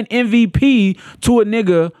giving MVP to a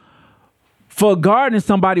nigga for guarding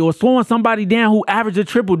somebody or slowing somebody down who averaged a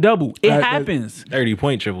triple-double. It happens.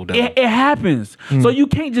 30-point triple-double. It happens. So you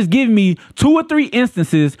can't just give me 2 or 3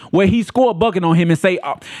 instances where he scored a bucket on him and say,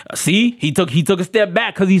 see, he took a step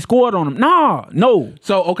back because he scored on him. No.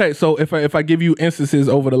 So if I give you instances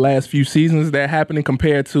over the last few seasons that happening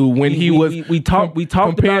compared to when we talked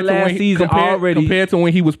about last season already. Compared to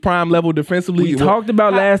when he was prime level defensively. We talked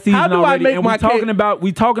about last season how do already, I make and my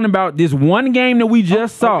we talking about this one game that we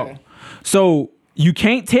just saw. okay. So you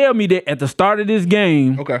can't tell me that at the start of this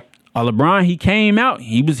game, Okay. LeBron, he came out,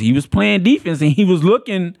 he was playing defense and he was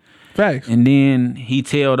looking. Facts. And then he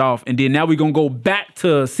tailed off. And then now we're going to go back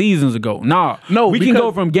to seasons ago. No, we can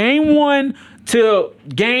go from game 1 to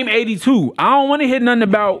game 82. I don't want to hear nothing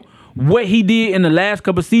about what he did in the last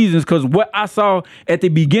couple seasons because what I saw at the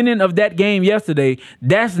beginning of that game yesterday,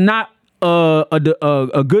 that's not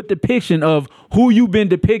a good depiction of who you've been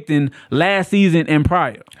depicting last season and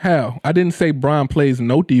prior. How? I didn't say Bron plays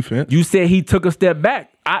no defense. You said he took a step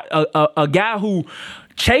back. A guy who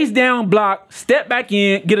chase down block, step back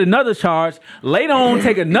in, get another charge, later on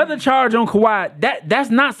take another charge on Kawhi. That's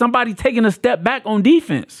not somebody taking a step back on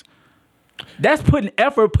defense. That's putting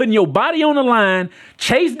effort, putting your body on the line,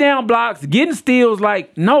 chase down blocks, getting steals.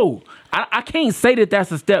 Like, no, I can't say that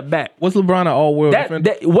that's a step back. Was LeBron an all-world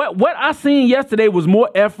defender? What I seen yesterday was more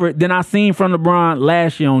effort than I seen from LeBron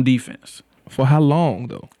last year on defense. For how long,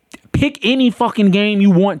 though? Pick any fucking game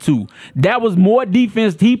you want to. That was more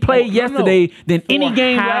defense he played yesterday than any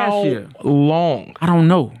game last year. Long. I don't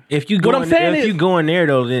know. If you go in there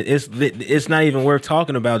though, then it's not even worth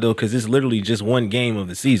talking about though, because it's literally just one game of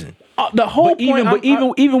the season. The whole point.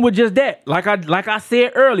 Even with just that, like I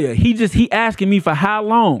said earlier, he asking me for how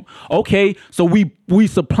long. Okay, so we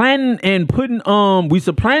supplanting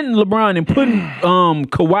LeBron and putting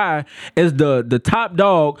Kawhi as the top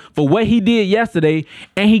dog for what he did yesterday,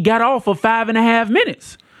 and he got off for 5.5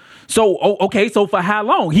 minutes. So okay, so for how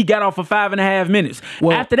long? He got off for 5.5 minutes.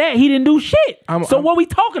 Well, after that, he didn't do shit. What we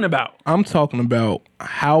talking about? I'm talking about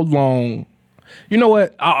how long. You know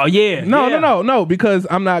what? Oh yeah. No, because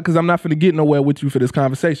I'm not finna get nowhere with you for this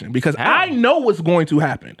conversation because How? I know what's going to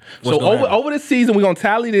happen. What's So gonna happen? over the season, we're gonna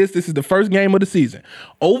tally this. This is the first game of the season.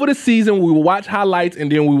 Over the season, we will watch highlights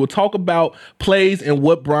and then we will talk about plays and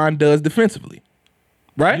what Bron does defensively.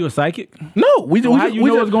 Right? You a psychic? No, we how you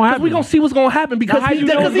know what's gonna happen? We're gonna see what's gonna happen because Now, how he you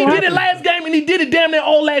did, know what's he gonna did it happen? last game and he did it damn near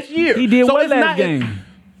all last year. He did So what it's last not- game?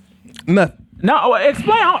 Nothing. No,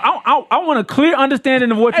 explain. I want a clear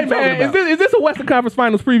understanding of what Hey you're talking man, about. is this a Western Conference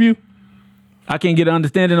Finals preview? I can't get an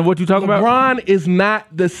understanding of what you're talking about. LeBron is not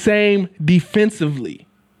the same defensively.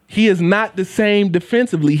 He is not the same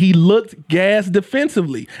defensively. He looked gas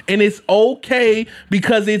defensively, and it's okay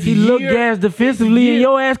because it's He looked gas defensively, and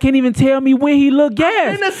your ass can't even tell me when he looked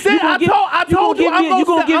gas. In the sense, I told you, you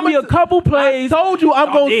gonna give me a couple plays. I told you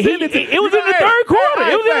I'm gonna send it to It was in the third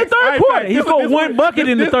quarter. It was in the third quarter. He scored one bucket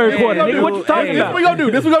in the third quarter. Nigga, what you talking about?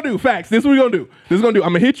 This we gonna do. Facts. This we gonna do. I'm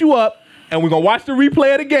gonna hit you up, and we're gonna watch the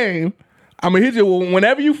replay of the game. I'm gonna hit you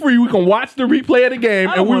whenever you free. We can watch the replay of the game,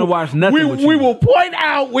 I don't wanna watch nothing with you. We will point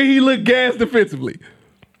out where he looked gas defensively.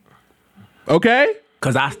 Okay.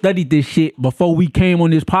 Cause I studied this shit before we came on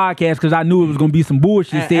this podcast because I knew it was gonna be some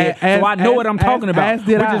bullshit said. So I know what I'm talking about.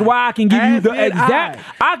 Which is why I can give you the exact.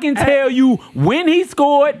 I can tell you when he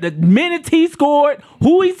scored, the minutes he scored,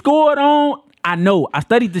 who he scored on. I know. I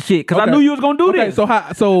studied the shit because I knew you was gonna do this. So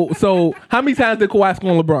how many times did Kawhi score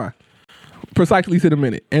on LeBron? Precisely to the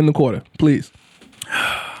minute in the quarter, please.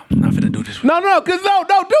 I'm not finna do this. No, do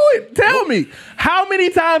it. Tell me. How many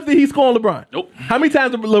times did he score on LeBron? Nope. How many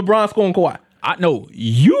times did LeBron score on Kawhi? I know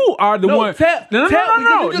you are the one. You just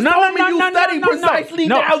told me you studied precisely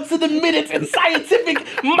down to the minutes and scientific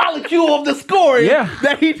molecule of the scoring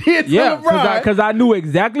that he did to LeBron. Because I knew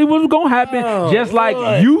exactly what was gonna happen. Just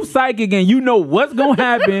like you psychic and you know what's gonna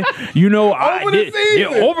happen. You know, over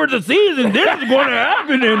the season, this is gonna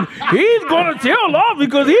happen, and he's gonna tail off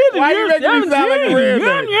because he's in Why year you making me sound like 17. Red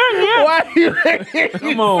Man? Yeah. Why you making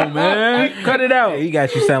Come on, man. Cut it out. He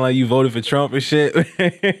got you sound like you voted for Trump and shit.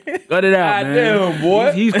 Cut it out, man. Damn,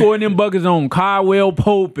 boy. He's scoring them buckets on Caldwell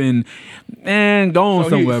Pope and going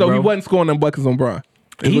somewhere, So bro. he wasn't scoring them buckets on Bron.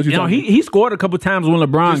 He scored a couple times when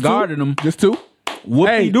LeBron Just two? guarded him. Just two?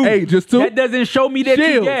 Whoop-de-doo. Hey, just two? That doesn't show me that Chill.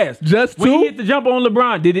 you gassed. Just when two? he hit the jump on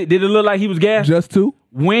LeBron, did it look like he was gassed? Just two?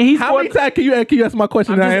 When he How scored, many times can you answer my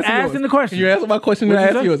question? I'm and I just answer yours? asking the question. Can you answer my question and I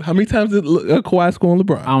What'd you answer say? yours? How many times did Kawhi score on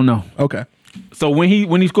LeBron? I don't know. Okay. So when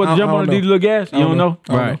he scored the I jump don't on the know. did he look gas? You don't know?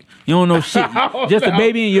 I don't Right. know. You don't know shit. Just a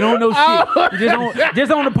baby and you don't know shit. You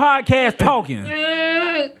just on the podcast talking.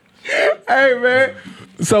 Hey, man.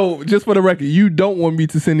 So, just for the record, you don't want me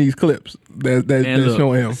to send these clips Man, that look,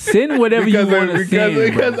 show him. Send whatever you want to send.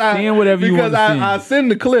 Bro. Send whatever you want to send. I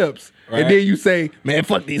send the clips, Right. and then you say, man,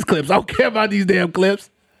 fuck these clips. I don't care about these damn clips.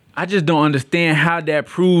 I just don't understand how that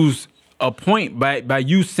proves a point by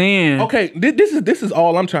you saying. Okay, this is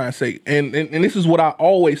all I'm trying to say, and this is what I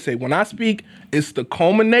always say when I speak. It's the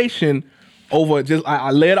culmination over just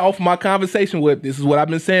I led off my conversation with. This is what I've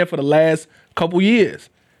been saying for the last couple years.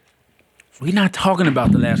 We're not talking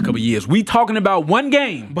about the last couple of years. We talking about one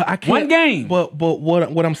game. But I can't. One game. But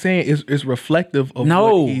what I'm saying is reflective of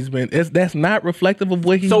No. what he's been. That's not reflective of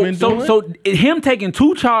what he's been doing. So him taking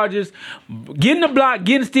 2 charges, getting the block,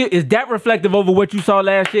 getting steal, is that reflective over what you saw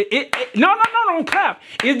last year? No, don't clap.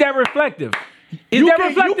 Is that reflective? Is that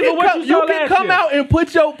reflective of what you saw last year? You can come out and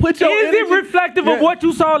put your Is it energy- reflective Yeah. of what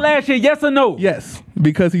you saw last year? Yes or no? Yes,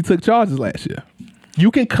 because he took charges last year. You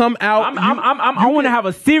can come out. I want to have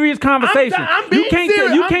a serious conversation. I'm being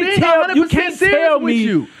serious. You can't tell me.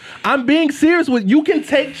 You. I'm being serious with you. Can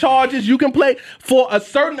take charges. You can play for a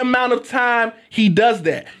certain amount of time. He does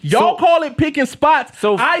that. Y'all call it picking spots.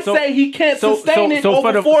 I say he can't sustain it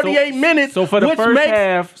over 48 minutes. So for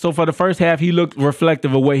the first half, he looked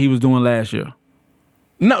reflective of what he was doing last year.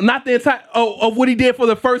 No, not the entire of what he did for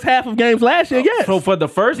the first half of games last year. Yes. So for the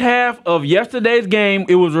first half of yesterday's game,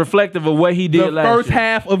 it was reflective of what he did last year. The first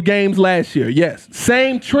half of games last year. Yes.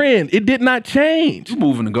 Same trend. It did not change. You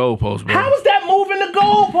moving the goalpost, bro. How is that moving the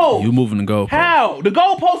goalpost? You moving the goalpost. How? The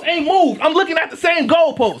goalpost ain't moved. I'm looking at the same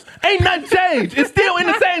goalpost. Ain't nothing changed. It's still in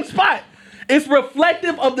the same spot. It's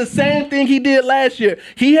reflective of the same thing he did last year.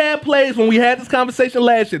 He had plays when we had this conversation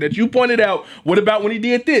last year that you pointed out. What about when he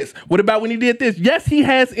did this? What about when he did this? Yes, he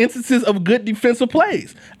has instances of good defensive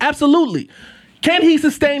plays. Absolutely. Can he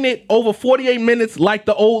sustain it over 48 minutes like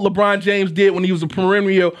the old LeBron James did when he was a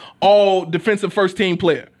perennial all defensive first team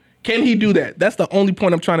player? Can he do that? That's the only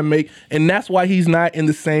point I'm trying to make. And that's why he's not in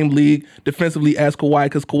the same league defensively as Kawhi,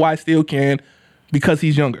 because Kawhi still can because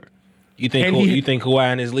he's younger. You think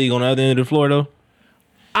Kawhi in his league on the other end of the floor though?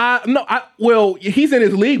 Well, he's in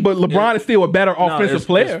his league, but LeBron is still a better offensive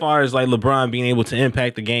player. As far as like LeBron being able to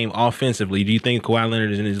impact the game offensively, do you think Kawhi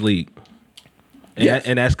Leonard is in his league? And, Yes.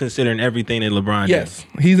 and that's considering everything that LeBron Yes,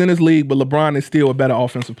 he's in his league, but LeBron is still a better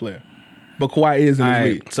offensive player. But Kawhi is in All his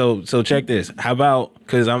right, league. so check this. How about,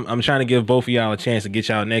 because I'm trying to give boff of y'all a chance to get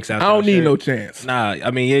y'all next out. I don't need no chance. Nah, I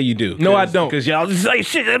mean, yeah, you do. No, I don't. Because y'all just like,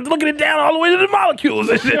 shit, I'm looking it down all the way to the molecules.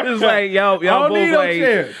 And shit. It's like, y'all don't both need no like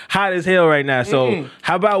chance. hot as hell right now. So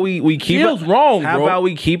how about we keep Feels wrong, How bro. about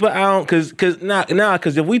we keep it out?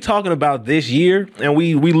 Because if we talking about this year and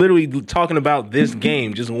we literally talking about this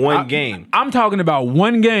game, just one game. I'm talking about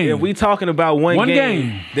one game. If we talking about one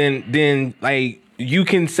game, then like, you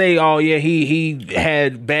can say, oh yeah, he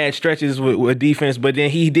had bad stretches with defense, but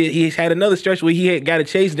then he had another stretch where he had got a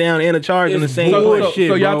chase down and a charge in the same bullshit,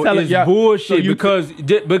 So y'all bro. telling- It's y'all- bullshit so you-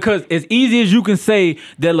 because as easy as you can say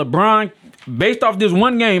that LeBron, based off this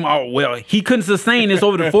one game, oh well, he couldn't sustain this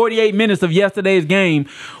over the 48 minutes of yesterday's game.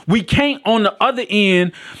 We can't on the other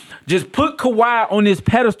end just put Kawhi on this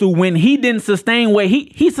pedestal when he didn't sustain where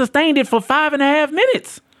he sustained it for 5.5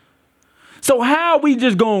 minutes. So how we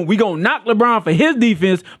just going knock LeBron for his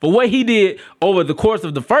defense for what he did over the course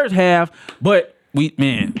of the first half, but he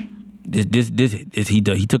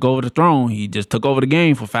took over the throne. He just took over the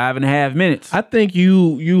game for 5.5 minutes. I think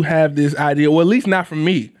you have this idea, well, at least not from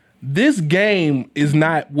me. This game is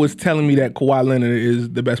not what's telling me that Kawhi Leonard is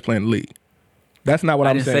the best player in the league. That's not what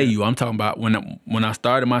I I'm didn't saying. say you. I'm talking about when I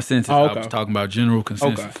started my sentence. Oh, okay. I was talking about general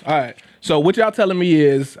consensus. Okay. All right. So what y'all telling me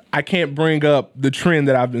is I can't bring up the trend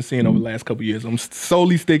that I've been seeing over the last couple of years. I'm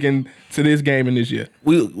solely sticking to this game in this year.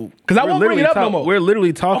 Because I won't bring it up no more. We're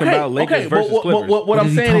literally talking about Lakers versus but Clippers. what I'm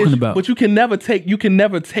is he saying talking is, about? but you can never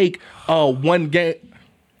take one game.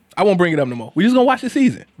 I won't bring it up no more. We just gonna watch the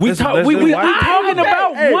season. We talking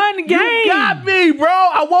about Hey, one game. You got me, bro.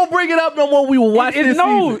 I won't bring it up no more. We will watch this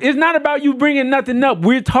season. It's not about you bringing nothing up.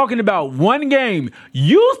 We're talking about one game.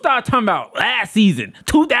 You start talking about last season,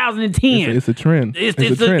 2010. It's a trend. It's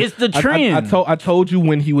the trend. I told you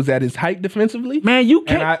when he was at his height defensively. Man, you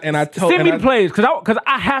can't. And I told send me the plays because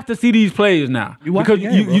I have to see these plays now. You watch because the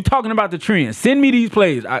game, bro. you talking about the trend. Send me these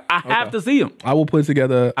plays. I have to see them. I will put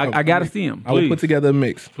together. I gotta see him. I will Please. put together a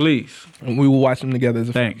mix, Please. and we will watch them together as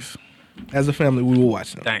a Thanks. as a family. We will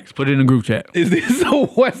watch them. Thanks. Put it in the group chat. Is this a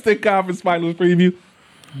Western Conference Finals preview?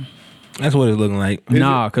 That's what it's looking like.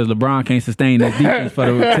 Nah, because LeBron can't sustain that defense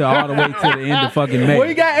till all the way to the end of fucking May. Well,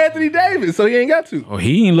 he got Anthony Davis, so he ain't got to. Oh,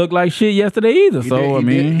 he ain't look like shit yesterday either.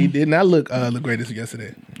 He did not look the greatest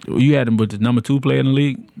yesterday. You had him with the number 2 player in the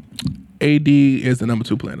league. AD is the number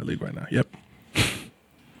 2 player in the league right now. Yep.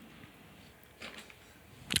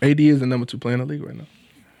 AD is the number 2 player in the league right now.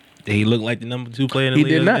 Did he look like the number 2 player in the He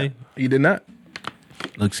league? did the not. other day? He did not.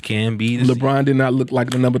 Looks can be. LeBron did not look like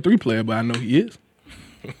the number 3 player, but I know he is.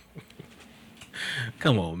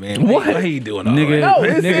 Come on, man. What? Why he doing all Nigga, that? No,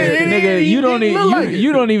 nigga, you don't didn't even look like it.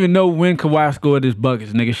 you don't even know when Kawhi scored his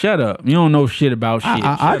buckets, nigga. Shut up. You don't know shit about shit.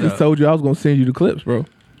 I Shut just up. told you I was gonna send you the clips, bro.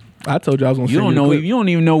 I told you I was gonna You send don't you the know. clips. You don't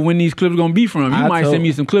even know when these clips gonna be from. You I might told- send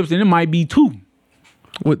me some clips, and it might be 2.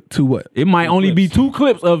 What to what? It might only be 2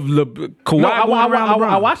 clips of Kawhi No, going around LeBron.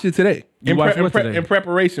 I watched it today. You watched what today? In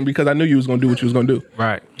preparation because I knew you was gonna do what you was gonna do.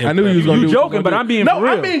 Right. I knew you was gonna You do. joking, what you but was I'm being no, for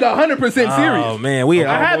real. I'm being 100% serious. Oh man, we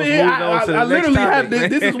I have almost it. moved on to the I next literally have topic.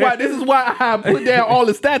 this. This is why I put down all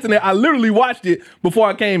the stats in there. I literally watched it before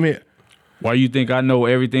I came here. Why you think I know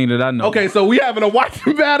everything that I know? Okay, so we having a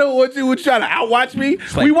watching battle. What you was trying to outwatch me?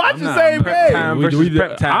 like, We watch I'm the not- same prep game. time. versus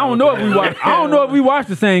prep time. I don't know if we watch. I don't know if we watched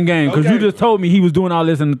the same game because Okay. you just told me he was doing all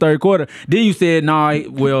this in the third quarter. Then you said, "Nah, he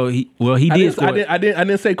did score." I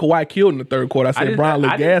didn't say Kawhi killed in the third quarter. I said Brian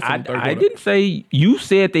looked gas in the third I quarter. didn't say you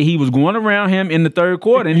said that he was going around him in the third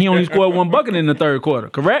quarter and he only scored 1 bucket in the third quarter.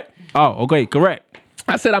 Correct? Oh, okay, correct.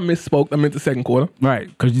 I said I misspoke. I meant the second quarter. Right,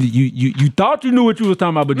 because you thought you knew what you was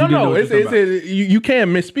talking about, but you didn't know No, what you was talking about. you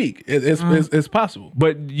can misspeak. It's possible.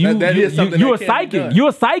 But That is something you're a that can be psychic. done. You're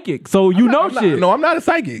a psychic, so you know shit. No, I'm not a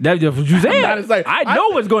psychic. That's just what you said. not a psychic. I know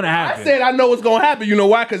what's going to happen. I said I know what's gonna happen. You know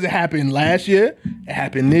why? Because it happened last year. It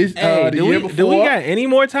happened this Hey, the do year we before. do we got any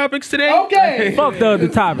more topics today? Okay. Fuck the other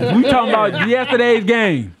topics. We talking about yesterday's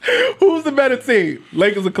game. Who's the better team,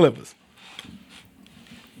 Lakers or Clippers?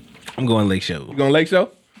 I'm going Lake Show. You going Lake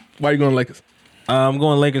Show? Why are you going Lakers? I'm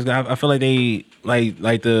going Lakers. I feel like they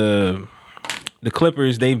like the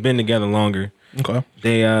Clippers. They've been together longer. Okay.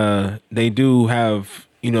 They do have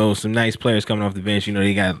some nice players coming off the bench.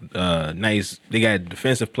 They got they got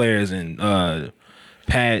defensive players and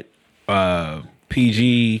Pat,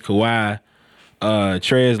 PG, Kawhi,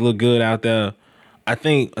 Trez look good out there. I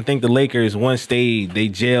think the Lakers, once they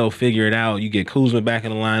gel, figure it out, you get Kuzma back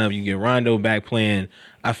in the lineup, you get Rondo back playing.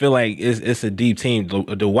 I feel like it's a deep team.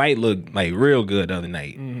 The White looked like real good the other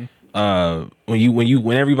night. When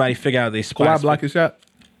everybody figure out they Kawhi spots. block his shot.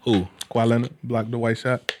 Who? Kawhi Leonard blocked the White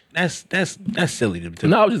shot. That's silly to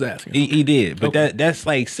No, I was just asking. He did, but Okay. that's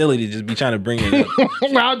like silly to just be trying to bring it up.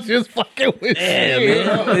 I'm just fucking with Yeah, you.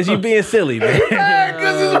 man. Because you being silly, man.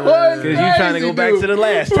 Because Because you trying to go back to the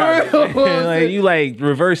last time. Man. Like you like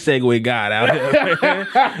reverse segue God out here.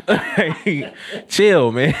 Like,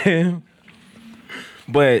 chill, man.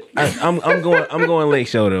 But I'm going Lake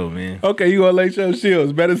Show though, man. Okay, you gonna Lake Show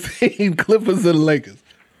Shields. Better team, Clippers or the Lakers?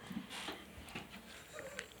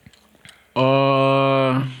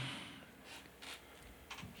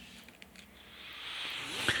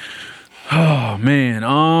 Oh man,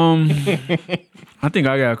 I think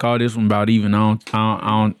I gotta call this one about even. I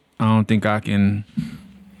don't think I can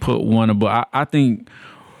put one above. I think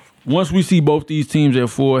once we see both these teams at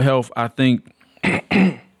full health, I think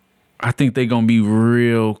they're gonna be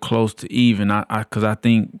real close to even. Because I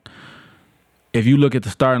think if you look at the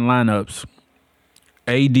starting lineups,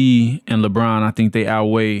 AD and LeBron, I think they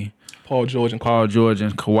outweigh Paul George and Paul George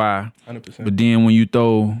and Kawhi. 100%. But then when you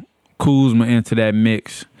throw Kuzma into that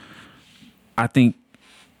mix, I think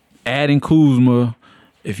adding Kuzma,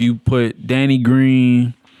 if you put Danny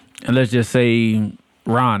Green and let's just say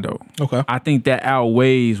Rondo, Okay. I think that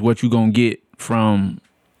outweighs what you're going to get from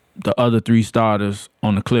the other three starters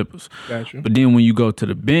on the Clippers. Gotcha. But then when you go to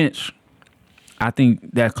the bench, I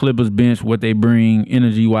think that Clippers bench, what they bring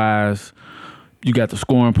energy-wise, you got the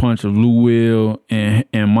scoring punch of Lou Will and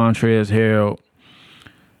Montrezl Harrell.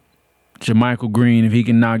 JaMychal Green, if he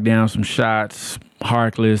can knock down some shots,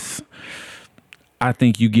 Harkless, I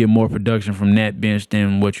think you get more production from that bench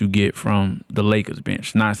than what you get from the Lakers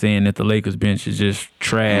bench. Not saying that the Lakers bench is just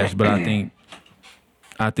trash, but I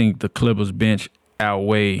think the Clippers bench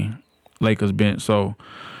outweigh Lakers bench. So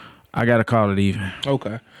I gotta call it even.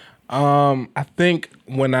 Okay. I think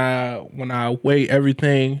when I weigh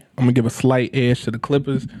everything, I'm gonna give a slight edge to the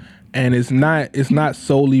Clippers, and it's not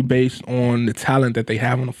solely based on the talent that they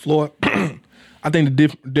have on the floor. I think the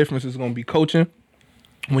difference is gonna be coaching.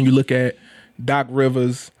 When you look at Doc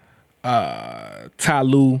Rivers, Ty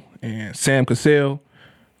Lue, and Sam Cassell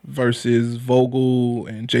versus Vogel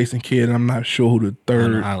and Jason Kidd, and I'm not sure who the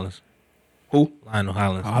third. Lionel Hollins. Who? Lionel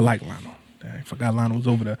Hollins. I like Lionel. Dang, I forgot Lionel was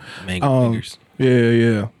over there. Mango fingers.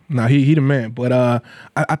 Yeah. No, he the man. But I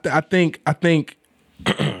think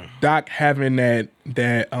Doc having that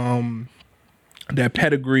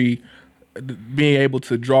pedigree, being able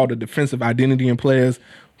to draw the defensive identity in players,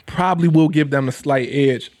 probably will give them a slight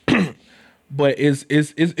edge. But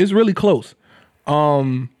it's really close.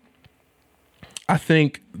 I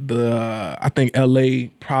think LA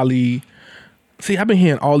probably. See, I've been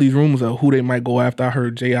hearing all these rumors of who they might go after. I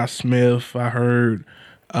heard J.R. Smith. I heard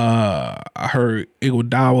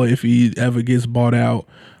Iguodala if he ever gets bought out.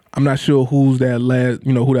 I'm not sure who that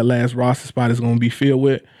last roster spot is going to be filled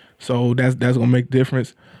with. So that's going to make a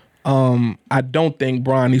difference. I don't think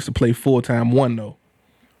Bron needs to play full-time one, though.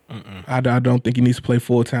 I don't think he needs to play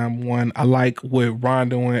full-time one. I like what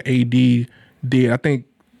Rondo and AD did. I think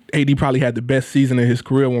AD probably had the best season of his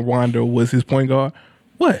career when Rondo was his point guard.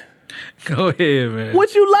 What? Go ahead, man.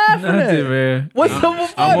 What you laughing Nothing, at? man. What's so funny?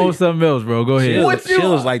 I'm on something else, bro. Go ahead. What you-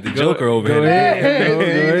 Chill's like the Joker over Go here. ahead. Go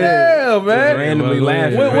ahead. Yeah, man. Randomly Go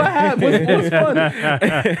laughing. ahead. What happened? What's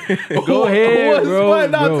funny? Go ahead, What's bro.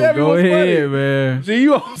 funny? Now Bro, tell me go what's ahead, funny. man. See,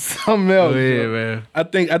 you on something else. Go ahead, bro. man. I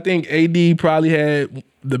think AD probably had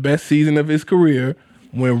the best season of his career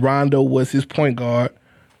when Rondo was his point guard.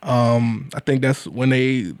 I think that's when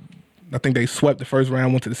they swept the first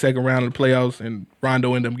round, went to the second round of the playoffs, and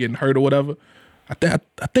Rondo ended up getting hurt or whatever. I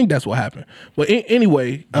think that's what happened. But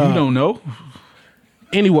anyway, You don't know?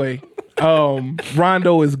 Anyway,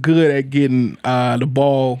 Rondo is good at getting the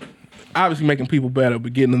ball, obviously making people better,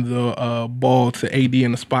 but getting the ball to AD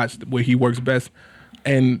in the spots where he works best.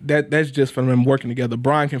 And that's just from them working together.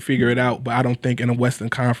 Bron can figure it out, but I don't think in a Western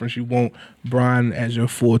Conference you want Bron as your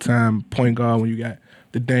full-time point guard when you got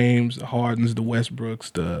the Dames, the Hardens, the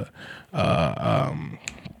Westbrooks, the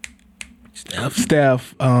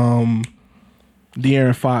Steph,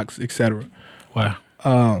 De'Aaron Fox, etc.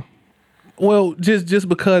 Wow. Well, just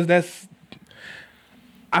because that's,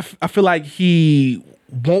 I feel like he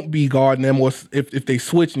won't be guarding them, or if they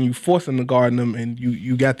switch and you force him to guard them, and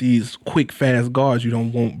you got these quick, fast guards, you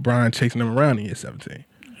don't want Brian chasing them around in year 17.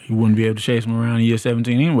 He wouldn't be able to chase him around in year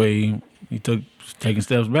 17 anyway. He took taking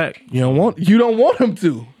steps back. You don't want him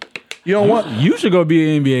to. You don't want. You should go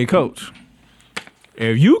be an NBA coach.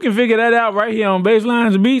 If you can figure that out right here on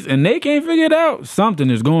Baselines and Beats, and they can't figure it out, something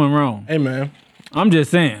is going wrong. Hey man, I'm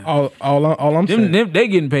just saying. All I'm saying. Them, they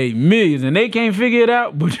getting paid millions and they can't figure it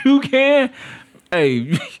out, but you can.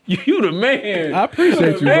 Hey, you the man. I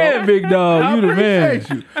appreciate you, man, bro. big dog. You the man.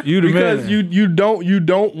 Appreciate You the because man. you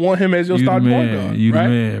don't want him as your You the starting point man. guard, You the right?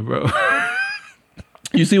 man, bro.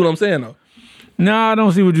 You see what I'm saying though? No, I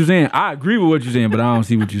don't see what you're saying. I agree with what you're saying, but I don't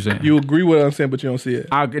see what you're saying. You agree with what I'm saying, but you don't see it.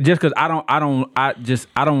 Just because I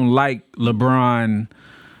don't like LeBron.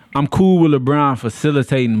 I'm cool with LeBron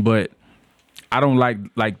facilitating, but I don't like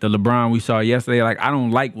the LeBron we saw yesterday. Like, I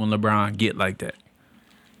don't like when LeBron get like that.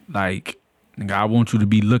 Like, nigga, I want you to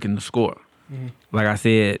be looking to score. Mm-hmm. Like I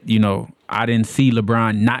said, I didn't see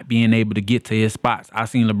LeBron not being able to get to his spots. I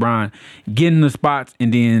seen LeBron getting the spots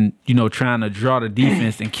and then, trying to draw the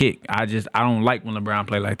defense and kick. I don't like when LeBron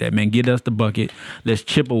play like that, man. Get us the bucket. Let's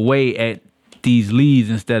chip away at these leads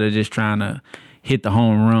instead of just trying to hit the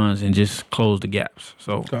home runs and just close the gaps.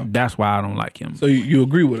 So that's why I don't like him. So you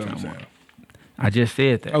agree with what I'm saying? I just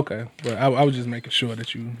said that. Okay, but I was just making sure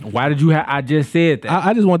that you. Why did you I just said that.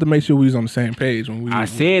 I just wanted to make sure we was on the same page when we. I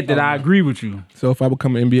said that I agree with you. So if I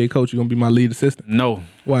become an NBA coach, you're gonna be my lead assistant. No.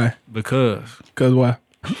 Why? Because why?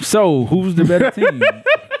 So who's the better team?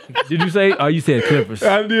 Did you say? Oh, you said Clippers.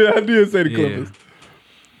 I did say the Clippers.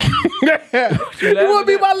 You want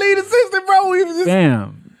to be my lead assistant, bro?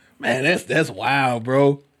 Damn. Man, that's wild,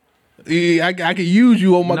 bro. Yeah, I could use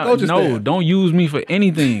you on my coaching staff. No, don't use me for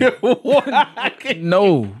anything.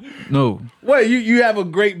 No. What, you have a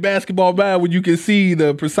great basketball mind when you can see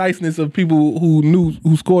the preciseness of people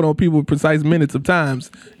who scored on people precise minutes of times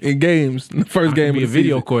in games. The first game be of a the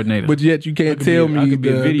video season. coordinator. But yet you can't tell me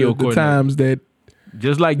the times that.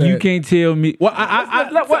 Just like you can't tell me. Well,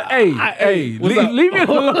 Hey, what's up? leave me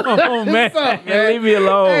alone, man. What's up, man? Leave me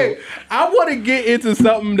alone. Hey, I want to get into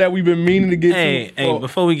something that we've been meaning to get to. Hey,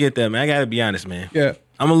 before we get there, man, I gotta be honest, man. Yeah.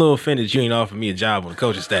 I'm a little offended that you ain't offered me a job on the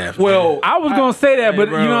coaching staff. Well, man. I was gonna say that, but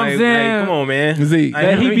Bro, you know what I'm saying? Come on, man. Z.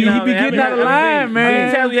 Like, He be getting out of line,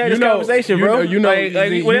 man. Tell me we had this conversation, bro.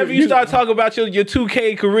 Whenever you start talking about your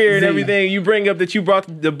 2K career and everything, you bring up that you brought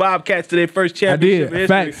the Bobcats to their first I championship. did. in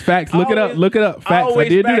history. Facts. Look it up. Facts. I always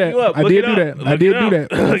did do back that. you up. I Look did it do up. that. I Look did it do up.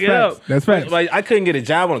 that. Look it up. That's facts. Like, I couldn't get a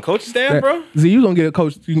job on the coaching staff, bro. Z, you gonna get a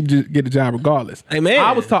coach? You can just get a job regardless. Hey, man.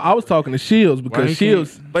 I was talking to Shields because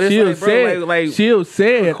Shields But it's Shields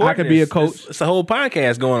said I could be a coach. It's a whole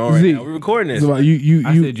podcast going on right Z. now. We're recording this. So I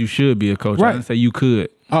said you should be a coach. Right. I didn't say you could.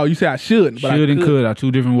 Oh, you say I should, but Should I and could are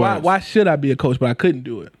two different words. Why should I be a coach, but I couldn't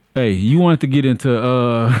do it? Hey, you wanted to get into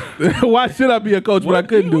Why should I be a coach, but I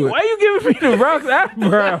couldn't do it? Why you giving me the rocks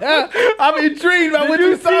eyebrow? I'm intrigued by what you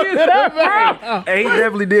you see talking his about. Hey, he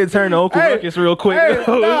definitely did turn the Uncle Hey, Ruckus real quick. Hey,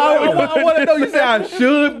 I want to know. You say I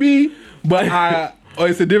should be, but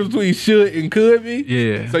it's a difference between should and could be.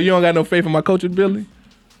 Yeah. So you don't got no faith in my coaching ability?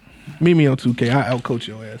 Meet me on 2K. I outcoach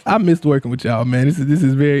your ass. I missed working with y'all, man. This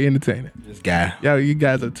is very entertaining. This guy. Y'all, you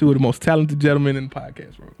guys are two of the most talented gentlemen in the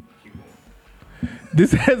podcast world.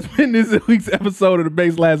 This has been this week's episode of the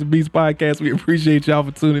Baselines and Beats podcast. We appreciate y'all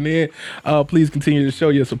for tuning in. Please continue to show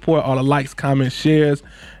your support, all the likes, comments, shares.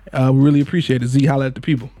 We really appreciate it. Z, holla at the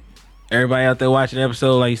people. Everybody out there watching the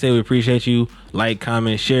episode, like you said, we appreciate you. Like,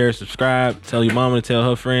 comment, share, subscribe. Tell your mama to tell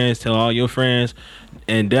her friends. Tell all your friends.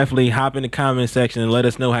 And definitely hop in the comment section and let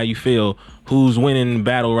us know how you feel. Who's winning the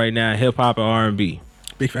battle right now, hip hop or R&B?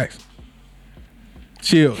 Big facts.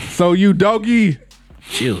 Chill. So you doggy.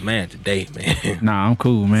 Chill, man, today, man. Nah, I'm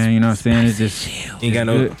cool, man. You know what I'm saying? It's just You got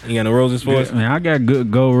no roses for us? Man, I got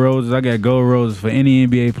good gold roses. I got gold roses for any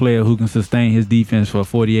NBA player who can sustain his defense for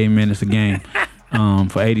 48 minutes a game.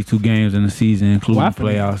 For 82 games in the season, including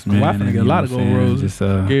playoffs, man. I finna get a lot of gold roses. Just,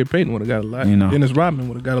 Gary Payton would have got a lot. you know. Dennis Rodman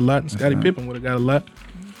would have got a lot. And Scottie Pippen would have got a lot.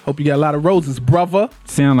 Hope you got a lot of roses, brother.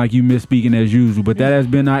 Sound like you misspeaking as usual, but that has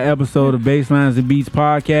been our episode of Baselines and Beats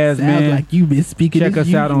podcast, man. you misspeaking. Check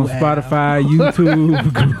us out on Spotify,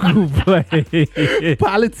 YouTube, Google Play,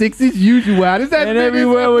 Politics as usual. and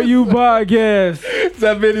everywhere where you podcast.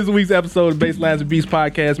 That's been this week's episode of Baselines and Beats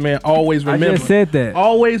podcast, man. Always remember. I just said that.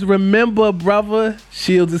 Always remember, brother.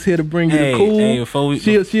 Shields is here to bring you the cool. Hey, before we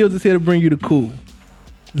Shields is here to bring you the cool.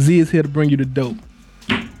 Z is here to bring you the dope.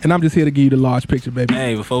 And I'm just here to give you the large picture, baby.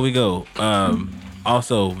 Hey, before we go,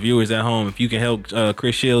 also viewers at home, if you can help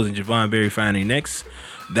Chris Shields and Javon Berry find their next,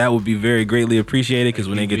 that would be very greatly appreciated. Because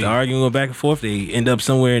when they get to arguing back and forth, they end up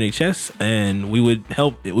somewhere in their chest, and we would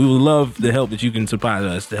love the help that you can supply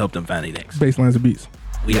us to help them find their next. Baselines and Beats.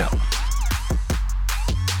 We out.